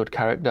be a good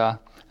character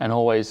and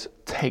always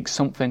take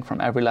something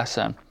from every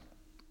lesson,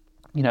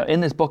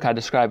 in this book I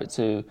describe it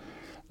to,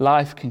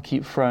 life can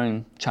keep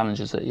throwing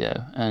challenges at you.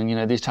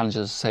 And these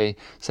challenges say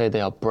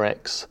they are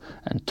bricks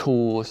and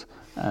tools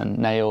and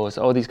nails,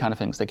 all these kind of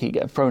things. They keep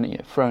getting thrown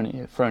at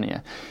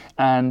you.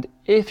 And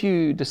if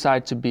you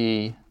decide to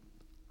be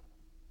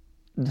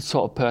the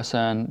sort of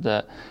person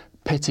that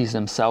pities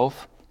themselves,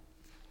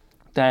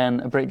 then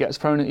a brick gets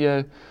thrown at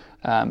you,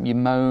 you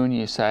moan,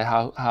 you say,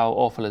 how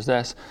awful is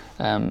this?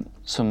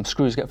 Some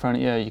screws get thrown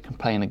at you, you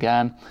complain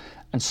again,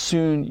 and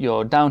soon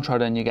you're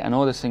downtrodden, you're getting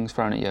all these things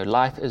thrown at you.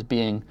 Life is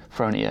being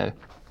thrown at you.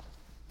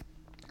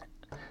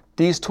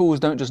 These tools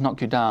don't just knock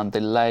you down,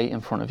 they lay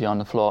in front of you on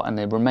the floor and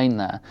they remain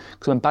there.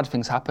 Because when bad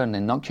things happen, they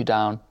knock you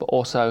down, but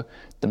also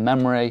the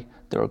memory,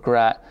 the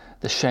regret,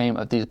 the shame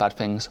of these bad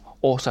things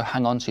also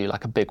hang on to you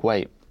like a big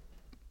weight.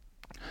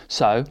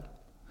 So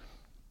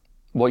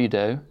what you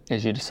do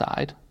is you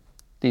decide,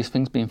 these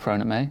things being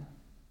thrown at me,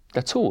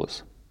 they're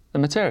tools,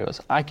 they're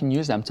materials. I can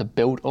use them to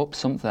build up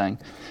something.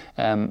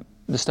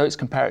 The Stoics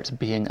compare it to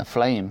being a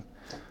flame.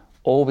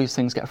 All these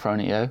things get thrown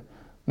at you.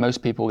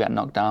 Most people get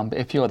knocked down, but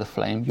if you're the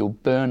flame, you'll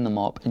burn them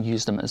up and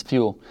use them as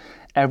fuel.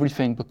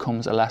 Everything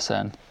becomes a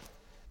lesson.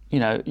 You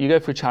know, you go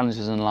through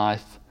challenges in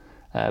life,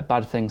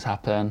 bad things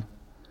happen,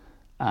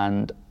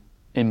 and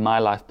in my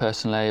life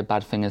personally, a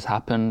bad thing has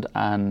happened,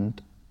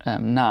 and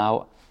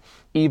now,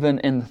 even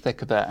in the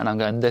thick of it, and I'm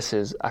going,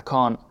 I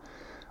can't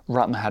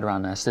wrap my head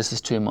around this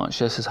is too much,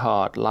 this is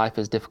hard, life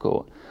is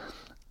difficult.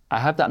 I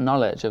have that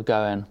knowledge of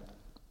going,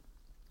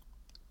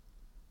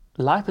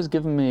 life has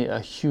given me a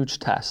huge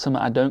test,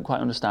 something I don't quite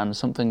understand,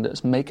 something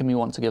that's making me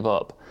want to give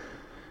up.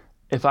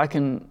 If I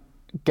can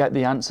get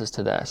the answers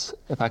to this,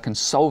 if I can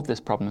solve this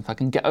problem, if I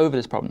can get over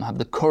this problem, have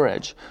the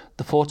courage,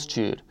 the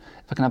fortitude,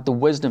 if I can have the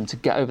wisdom to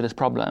get over this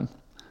problem,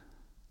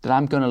 then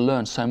I'm going to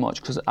learn so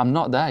much, because I'm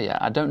not there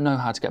yet. I don't know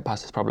how to get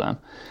past this problem.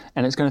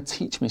 And it's going to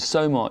teach me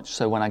so much.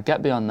 So when I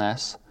get beyond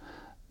this,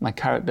 my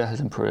character has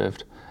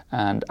improved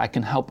and I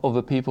can help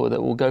other people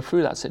that will go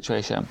through that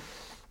situation.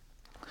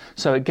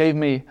 So it gave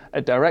me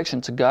a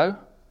direction to go,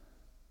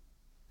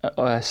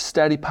 a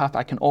steady path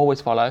I can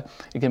always follow.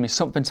 It gave me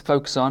something to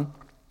focus on.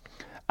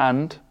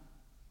 And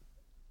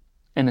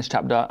in this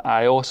chapter,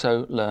 I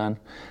also learn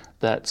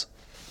that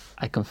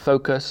I can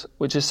focus,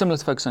 which is similar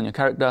to focus on your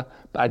character,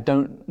 but I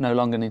don't no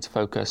longer need to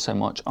focus so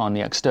much on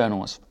the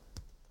externals,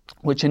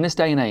 which in this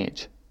day and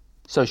age,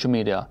 social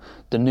media,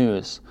 the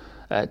news,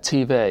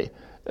 TV,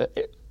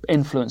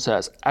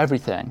 influencers,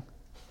 everything,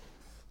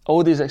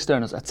 all these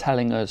externals are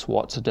telling us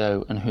what to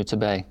do and who to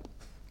be.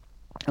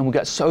 And we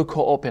get so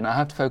caught up in, I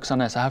have to focus on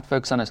this, I have to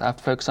focus on this, I have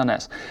to focus on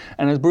this.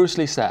 And as Bruce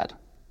Lee said,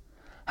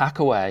 hack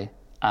away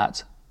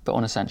at the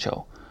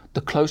unessential.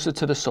 The closer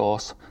to the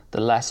source,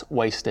 the less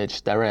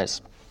wastage there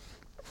is.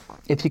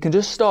 If you can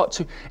just start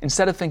to,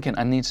 instead of thinking,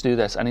 I need to do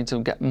this, I need to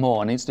get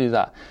more, I need to do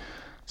that,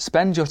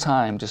 spend your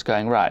time just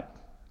going, right,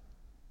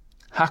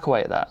 hack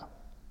away at that.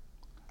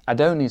 I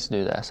don't need to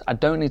do this. I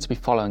don't need to be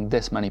following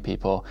this many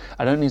people.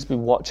 I don't need to be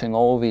watching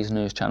all these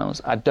news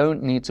channels. I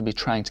don't need to be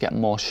trying to get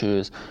more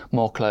shoes,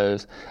 more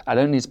clothes. I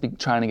don't need to be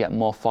trying to get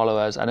more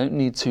followers. I don't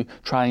need to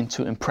trying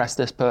to impress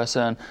this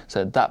person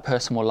so that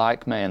person will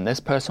like me and this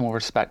person will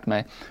respect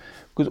me.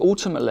 Because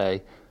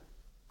ultimately,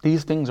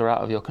 these things are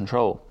out of your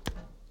control.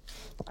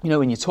 You know,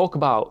 when you talk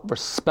about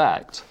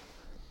respect,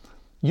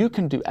 you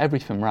can do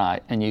everything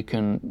right and you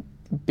can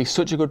be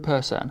such a good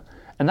person,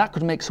 and that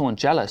could make someone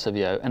jealous of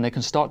you and they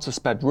can start to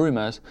spread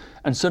rumors,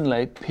 and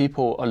suddenly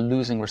people are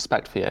losing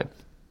respect for you.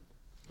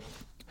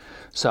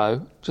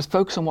 So just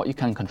focus on what you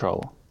can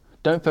control.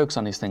 Don't focus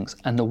on these things,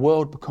 and the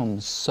world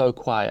becomes so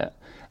quiet.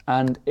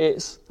 And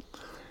it's,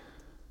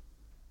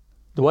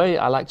 the way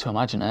I like to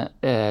imagine it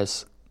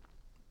is,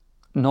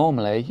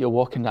 normally you're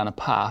walking down a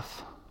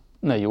path,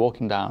 you're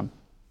walking down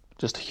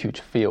just a huge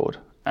field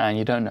and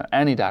you don't know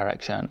any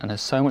direction and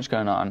there's so much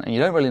going on and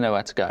you don't really know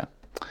where to go.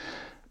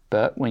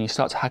 But when you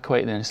start to hack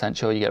away at the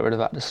essential, you get rid of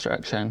that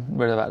distraction,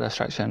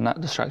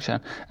 that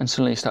distraction, and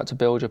suddenly you start to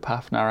build your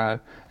path narrow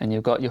and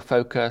you've got your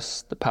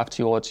focus, the path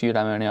towards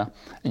eudaimonia,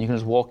 and you can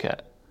just walk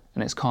it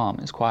and it's calm,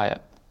 it's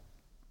quiet.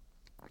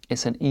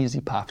 It's an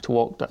easy path to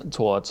walk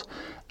towards,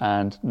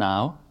 and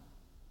now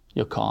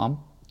you're calm,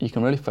 you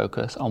can really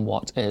focus on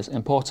what is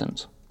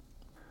important.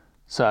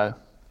 So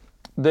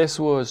this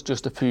was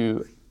just a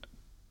few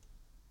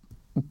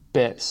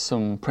bits,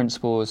 some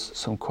principles,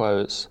 some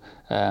quotes,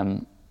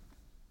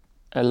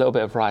 a little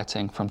bit of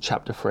writing from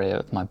chapter 3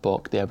 of my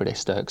book, The Everyday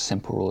Stoic: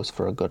 Simple Rules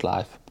for a Good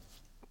Life.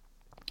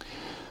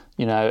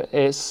 You know,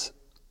 there's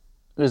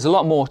a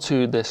lot more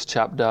to this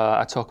chapter.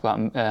 I talk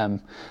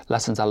about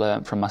lessons I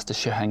learned from Master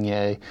Shi Heng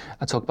Yi.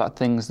 I talk about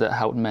things that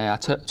helped me. I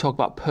talk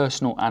about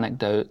personal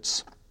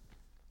anecdotes.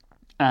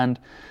 And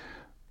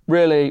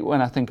really,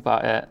 when I think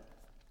about it,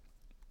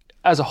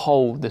 as a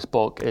whole, this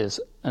book is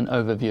an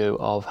overview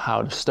of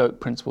how the Stoic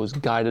principles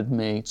guided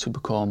me to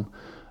become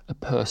a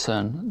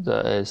person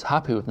that is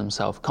happy with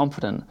themselves,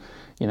 confident,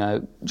 you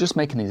know, just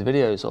making these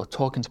videos or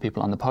talking to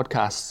people on the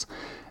podcasts.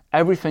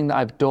 Everything that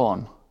I've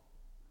done,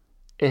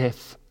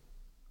 if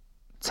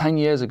 10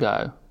 years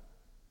ago,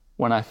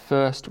 when I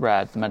first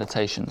read the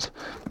Meditations,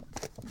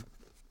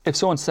 if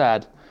someone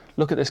said,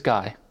 look at this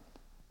guy,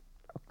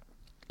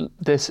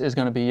 this is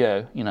going to be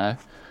you, you know,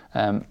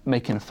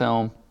 making a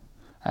film,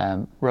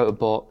 wrote a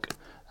book,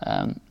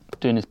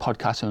 doing this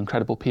podcast with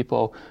incredible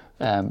people,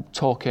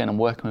 talking and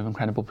working with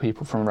incredible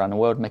people from around the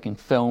world, making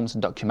films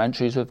and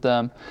documentaries with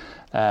them.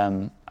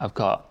 I've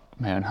got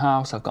my own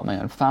house, I've got my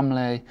own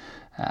family,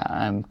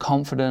 I'm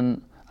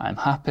confident, I'm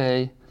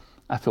happy,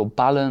 I feel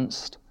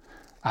balanced,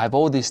 I have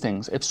all these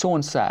things. If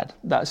someone said,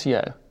 that's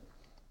you,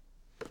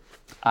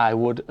 I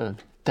would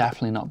have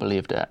definitely not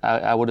believed it.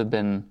 I would have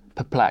been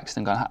perplexed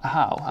and gone,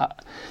 how?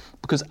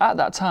 Because at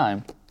that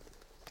time,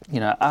 you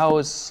know, I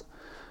was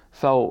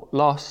felt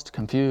lost,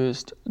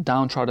 confused,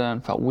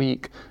 downtrodden, felt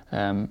weak,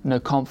 no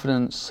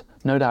confidence,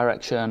 no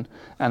direction,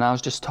 and I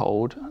was just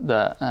told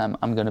that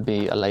I'm going to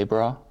be a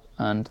labourer,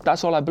 and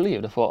that's all I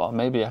believed. I thought, oh,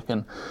 maybe I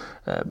can,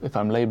 if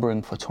I'm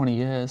labouring for 20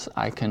 years,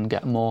 I can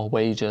get more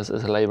wages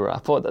as a labourer. I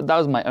thought that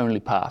was my only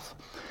path.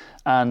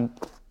 And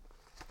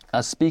I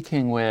was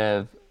speaking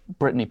with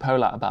Brittany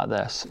Polat about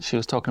this. She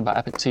was talking about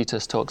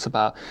Epictetus talks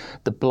about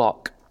the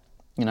block.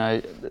 You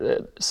know,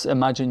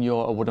 imagine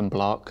you're a wooden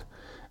block,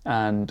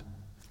 and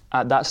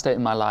at that state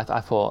in my life,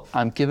 I thought,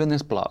 I'm given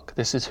this block.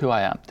 This is who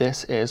I am.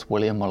 This is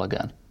William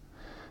Mulligan,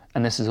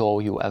 and this is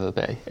all you'll ever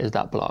be, is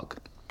that block.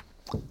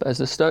 But as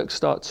the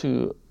Stoics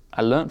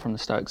I learned from the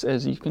Stoics,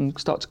 is you can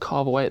start to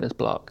carve away at this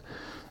block.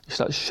 You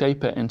start to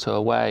shape it into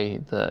a way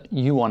that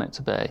you want it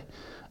to be,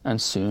 and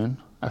soon,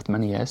 after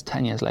many years,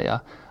 10 years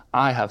later,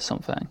 I have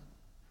something.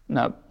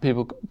 Now,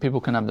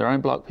 people can have their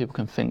own block, people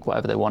can think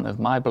whatever they want of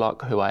my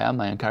block, who I am,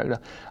 my own character.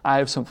 I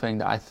have something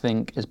that I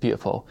think is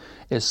beautiful.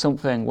 It's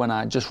something, when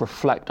I just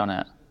reflect on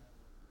it,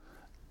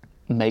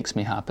 makes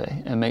me happy.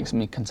 It makes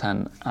me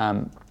content.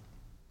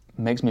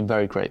 Makes me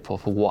very grateful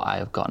for what I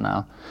have got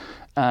now.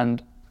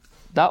 And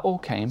that all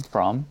came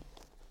from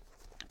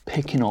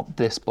picking up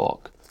this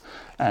book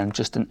and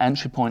just an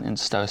entry point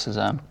into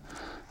Stoicism.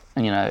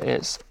 And you know,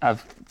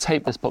 I've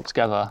taped this book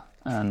together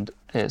and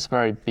it's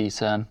very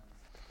beaten.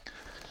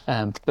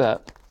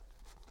 But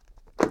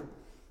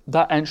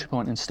that entry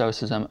point in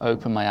Stoicism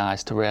opened my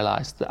eyes to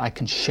realize that I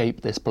can shape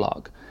this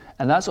block.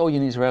 And that's all you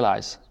need to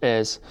realize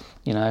is,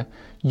 you know,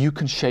 you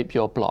can shape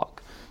your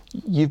block.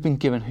 You've been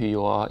given who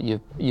you are.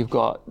 You've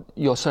got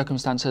your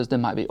circumstances. They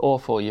might be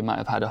awful. You might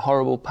have had a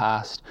horrible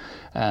past.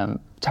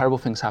 Terrible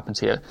things happen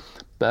to you.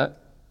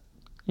 But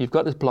you've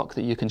got this block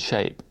that you can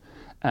shape.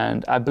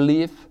 And I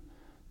believe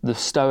the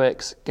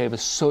Stoics gave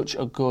us such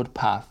a good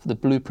path, the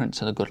blueprint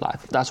to the good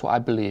life. That's what I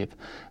believe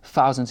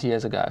thousands of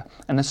years ago.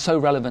 And it's so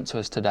relevant to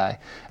us today.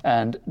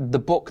 And the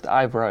book that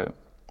I wrote,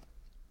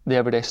 The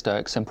Everyday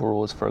Stoic, Simple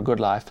Rules for a Good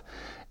Life,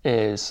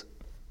 is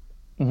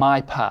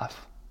my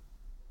path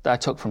that I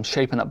took from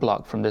shaping that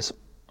block, from this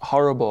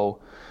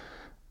horrible,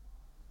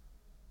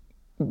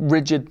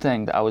 rigid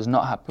thing that I was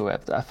not happy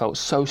with, that I felt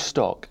so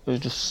stuck. It was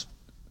just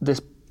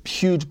this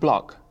huge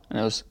block, and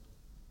it was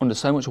under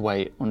so much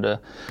weight,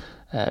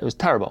 it was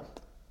terrible.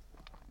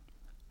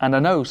 And I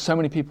know so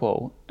many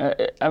people,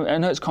 I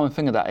know it's a common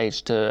thing at that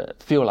age to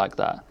feel like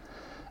that.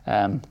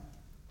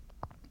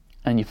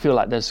 And you feel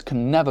like this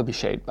can never be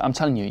shaped. But I'm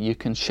telling you, you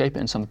can shape it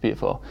into something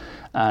beautiful.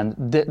 And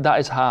that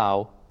is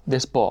how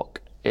this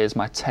book is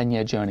my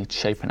 10-year journey to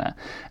shaping it.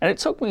 And it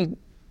took me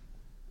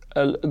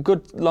a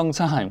good long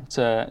time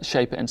to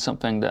shape it into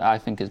something that I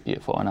think is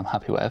beautiful and I'm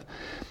happy with.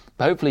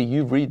 But hopefully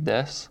you read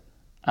this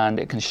and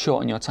it can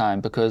shorten your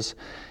time, because,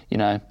 you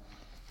know,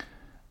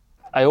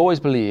 I always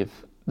believe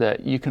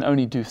that you can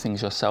only do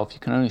things yourself. You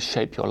can only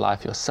shape your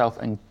life yourself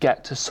and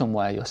get to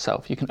somewhere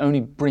yourself. You can only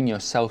bring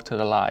yourself to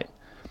the light.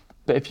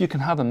 But if you can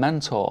have a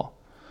mentor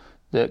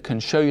that can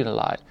show you the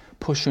light,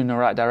 push you in the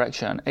right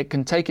direction, it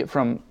can take it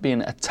from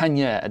being a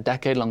 10-year, a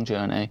decade-long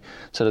journey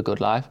to the good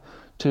life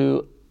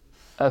to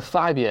a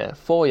 5-year,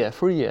 4-year,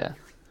 3-year,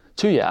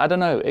 2-year. I don't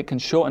know. It can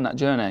shorten that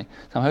journey.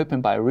 So I'm hoping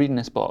by reading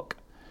this book,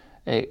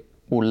 it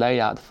will lay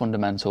out the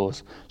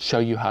fundamentals, show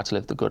you how to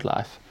live the good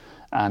life,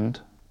 and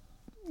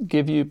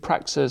give you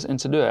practices and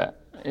to do it.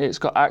 It's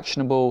got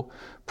actionable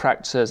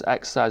practices,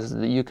 exercises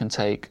that you can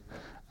take,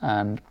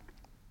 and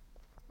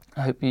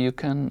I hope you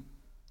can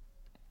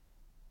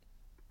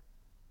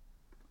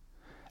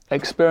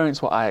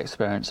experience what I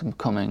experienced and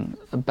becoming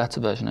a better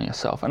version of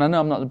yourself. And I know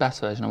I'm not the best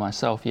version of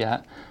myself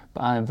yet,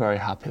 but I am very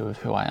happy with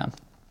who I am.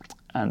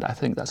 And I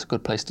think that's a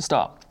good place to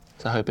start.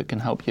 So I hope it can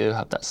help you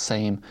have that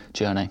same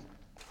journey.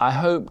 I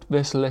hope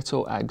this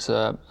little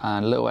excerpt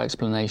and little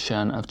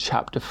explanation of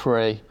chapter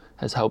 3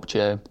 has helped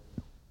you.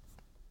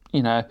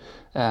 You know,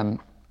 I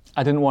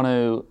didn't want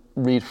to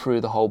read through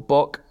the whole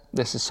book.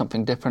 This is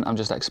something different. I'm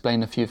just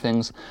explaining a few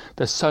things.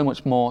 There's so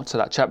much more to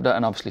that chapter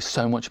and obviously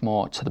so much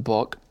more to the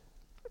book.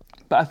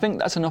 But I think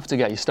that's enough to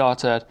get you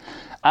started.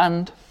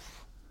 And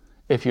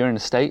if you're in the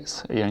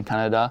States or you're in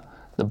Canada,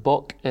 the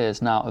book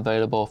is now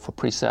available for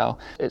pre-sale.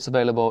 It's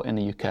available in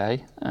the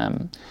UK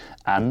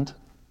and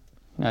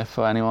you know,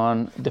 for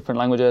anyone, different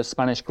languages,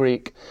 Spanish,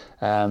 Greek,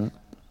 many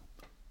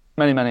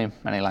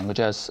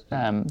languages.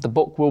 The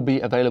book will be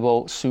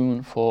available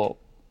soon for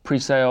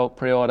pre-sale,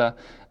 pre-order,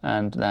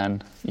 and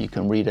then you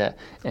can read it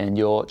in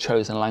your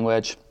chosen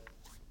language.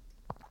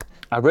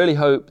 I really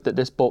hope that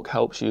this book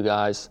helps you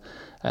guys.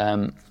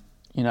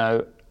 You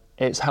know,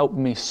 it's helped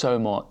me so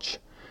much.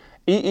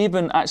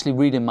 Even actually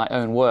reading my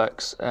own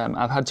works,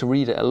 I've had to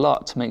read it a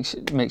lot to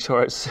make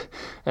sure it's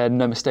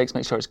no mistakes,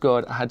 make sure it's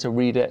good. I had to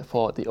read it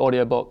for the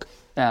audiobook,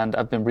 and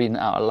I've been reading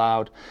it out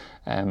aloud,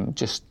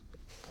 just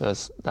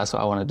because that's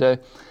what I want to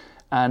do.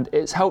 And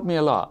it's helped me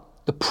a lot.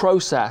 The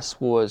process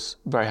was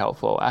very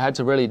helpful. I had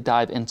to really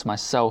dive into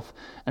myself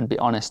and be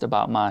honest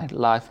about my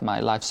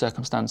life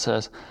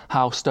circumstances,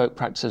 how Stoic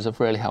practices have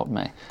really helped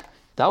me.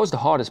 That was the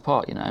hardest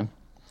part, you know.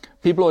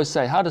 People always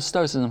say, how does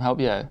Stoicism help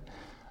you?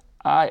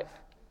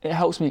 it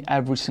helps me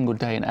every single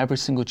day in every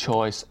single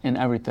choice, in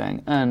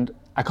everything. And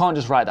I can't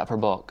just write that for a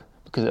book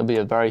because it'll be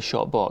a very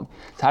short book.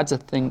 So I had to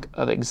think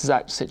of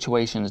exact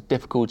situations,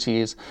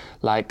 difficulties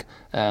like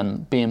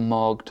being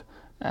mugged,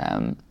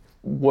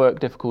 work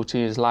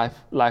difficulties,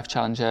 life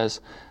challenges,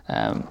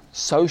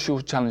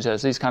 social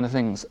challenges, these kind of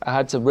things. I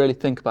had to really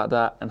think about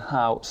that and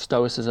how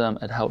Stoicism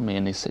had helped me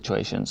in these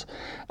situations.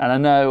 And I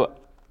know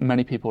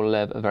many people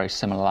live a very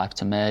similar life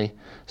to me,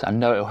 so I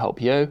know it'll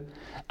help you.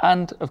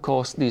 And of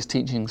course, these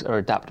teachings are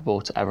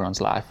adaptable to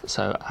everyone's life,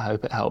 so I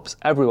hope it helps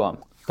everyone.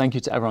 Thank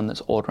you to everyone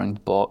that's ordering the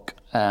book,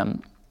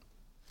 and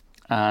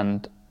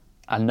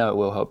I know it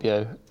will help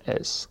you.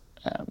 It's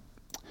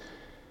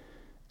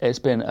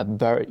been a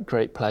very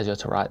great pleasure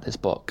to write this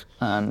book,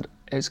 and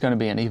it's going to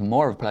be an even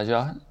more of a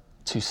pleasure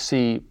to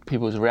see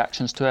people's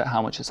reactions to it,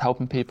 how much it's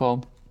helping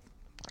people.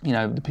 You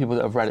know, the people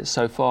that have read it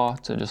so far,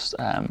 to just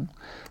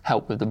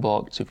help with the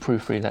book, to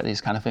proofread it,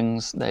 these kind of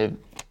things, they've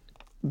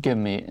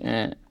given me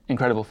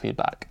incredible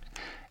feedback.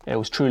 It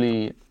was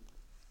truly,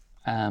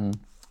 it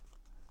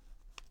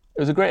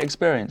was a great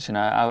experience. You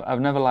know, I've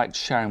never liked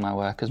sharing my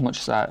work as much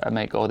as I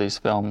make all these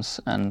films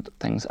and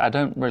things. I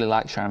don't really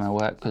like sharing my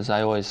work because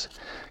I always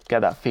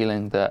get that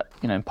feeling that,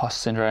 you know, imposter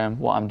syndrome,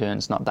 what I'm doing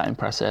is not that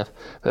impressive,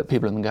 but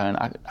people have been going,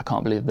 I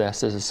can't believe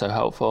this is so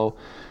helpful.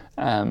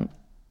 And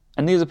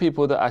these are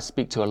people that I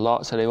speak to a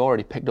lot, so they've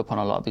already picked up on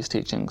a lot of these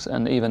teachings,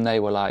 and even they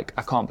were like,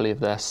 I can't believe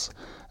this,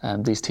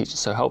 these teachings are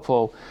so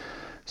helpful.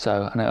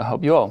 So I know it'll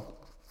help you all.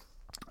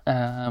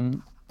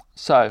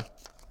 So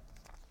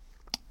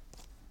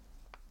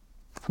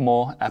for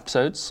more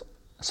episodes,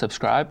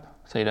 subscribe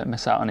so you don't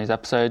miss out on these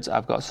episodes.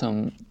 I've got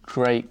some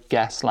great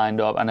guests lined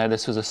up. I know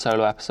this was a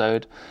solo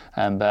episode,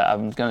 but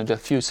I'm going to do a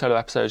few solo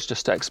episodes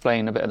just to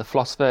explain a bit of the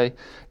philosophy,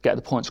 get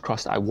the points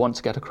across that I want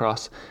to get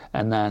across,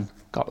 and then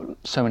got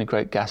so many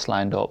great guests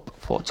lined up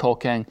for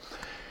talking.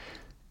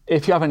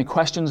 If you have any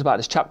questions about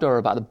this chapter or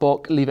about the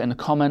book, leave it in the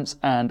comments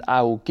and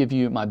I will give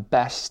you my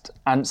best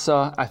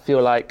answer. I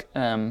feel like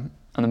I'm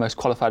the most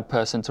qualified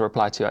person to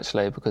reply to,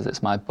 actually, because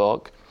it's my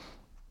book.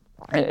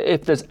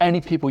 If there's any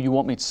people you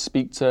want me to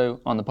speak to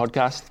on the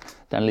podcast,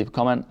 then leave a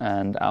comment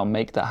and I'll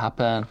make that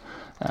happen.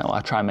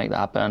 I'll try and make that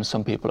happen.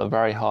 Some people are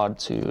very hard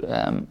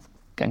to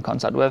get in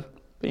contact with,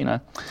 but you know.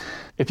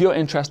 If you're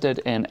interested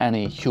in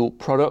any Huel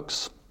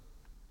products,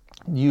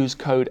 use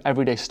code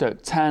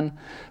EverydayStoic10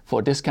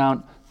 for a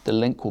discount. The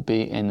link will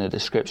be in the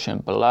description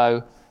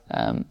below.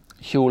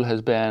 Huel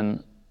has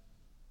been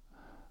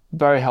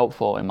very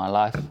helpful in my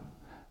life,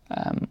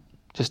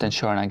 just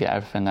ensuring I get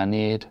everything I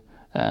need.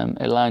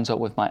 It lines up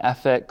with my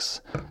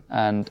ethics,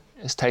 and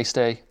it's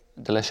tasty,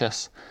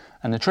 delicious,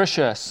 and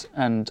nutritious,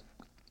 and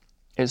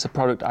it's a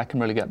product I can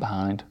really get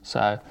behind.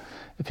 So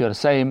if you're the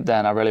same,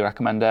 then I really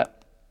recommend it,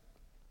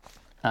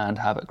 and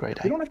have a great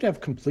day. We don't have to have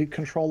complete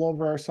control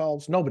over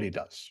ourselves. Nobody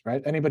does,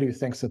 right? Anybody who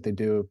thinks that they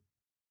do,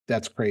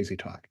 that's crazy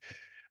talk.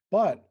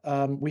 But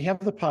we have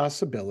the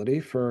possibility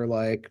for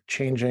like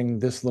changing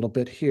this little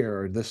bit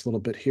here or this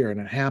little bit here.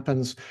 And it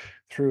happens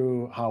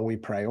through how we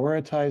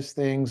prioritize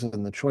things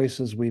and the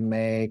choices we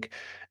make.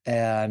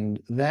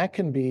 And that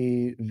can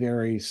be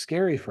very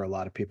scary for a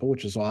lot of people,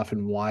 which is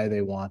often why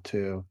they want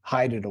to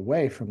hide it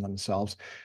away from themselves.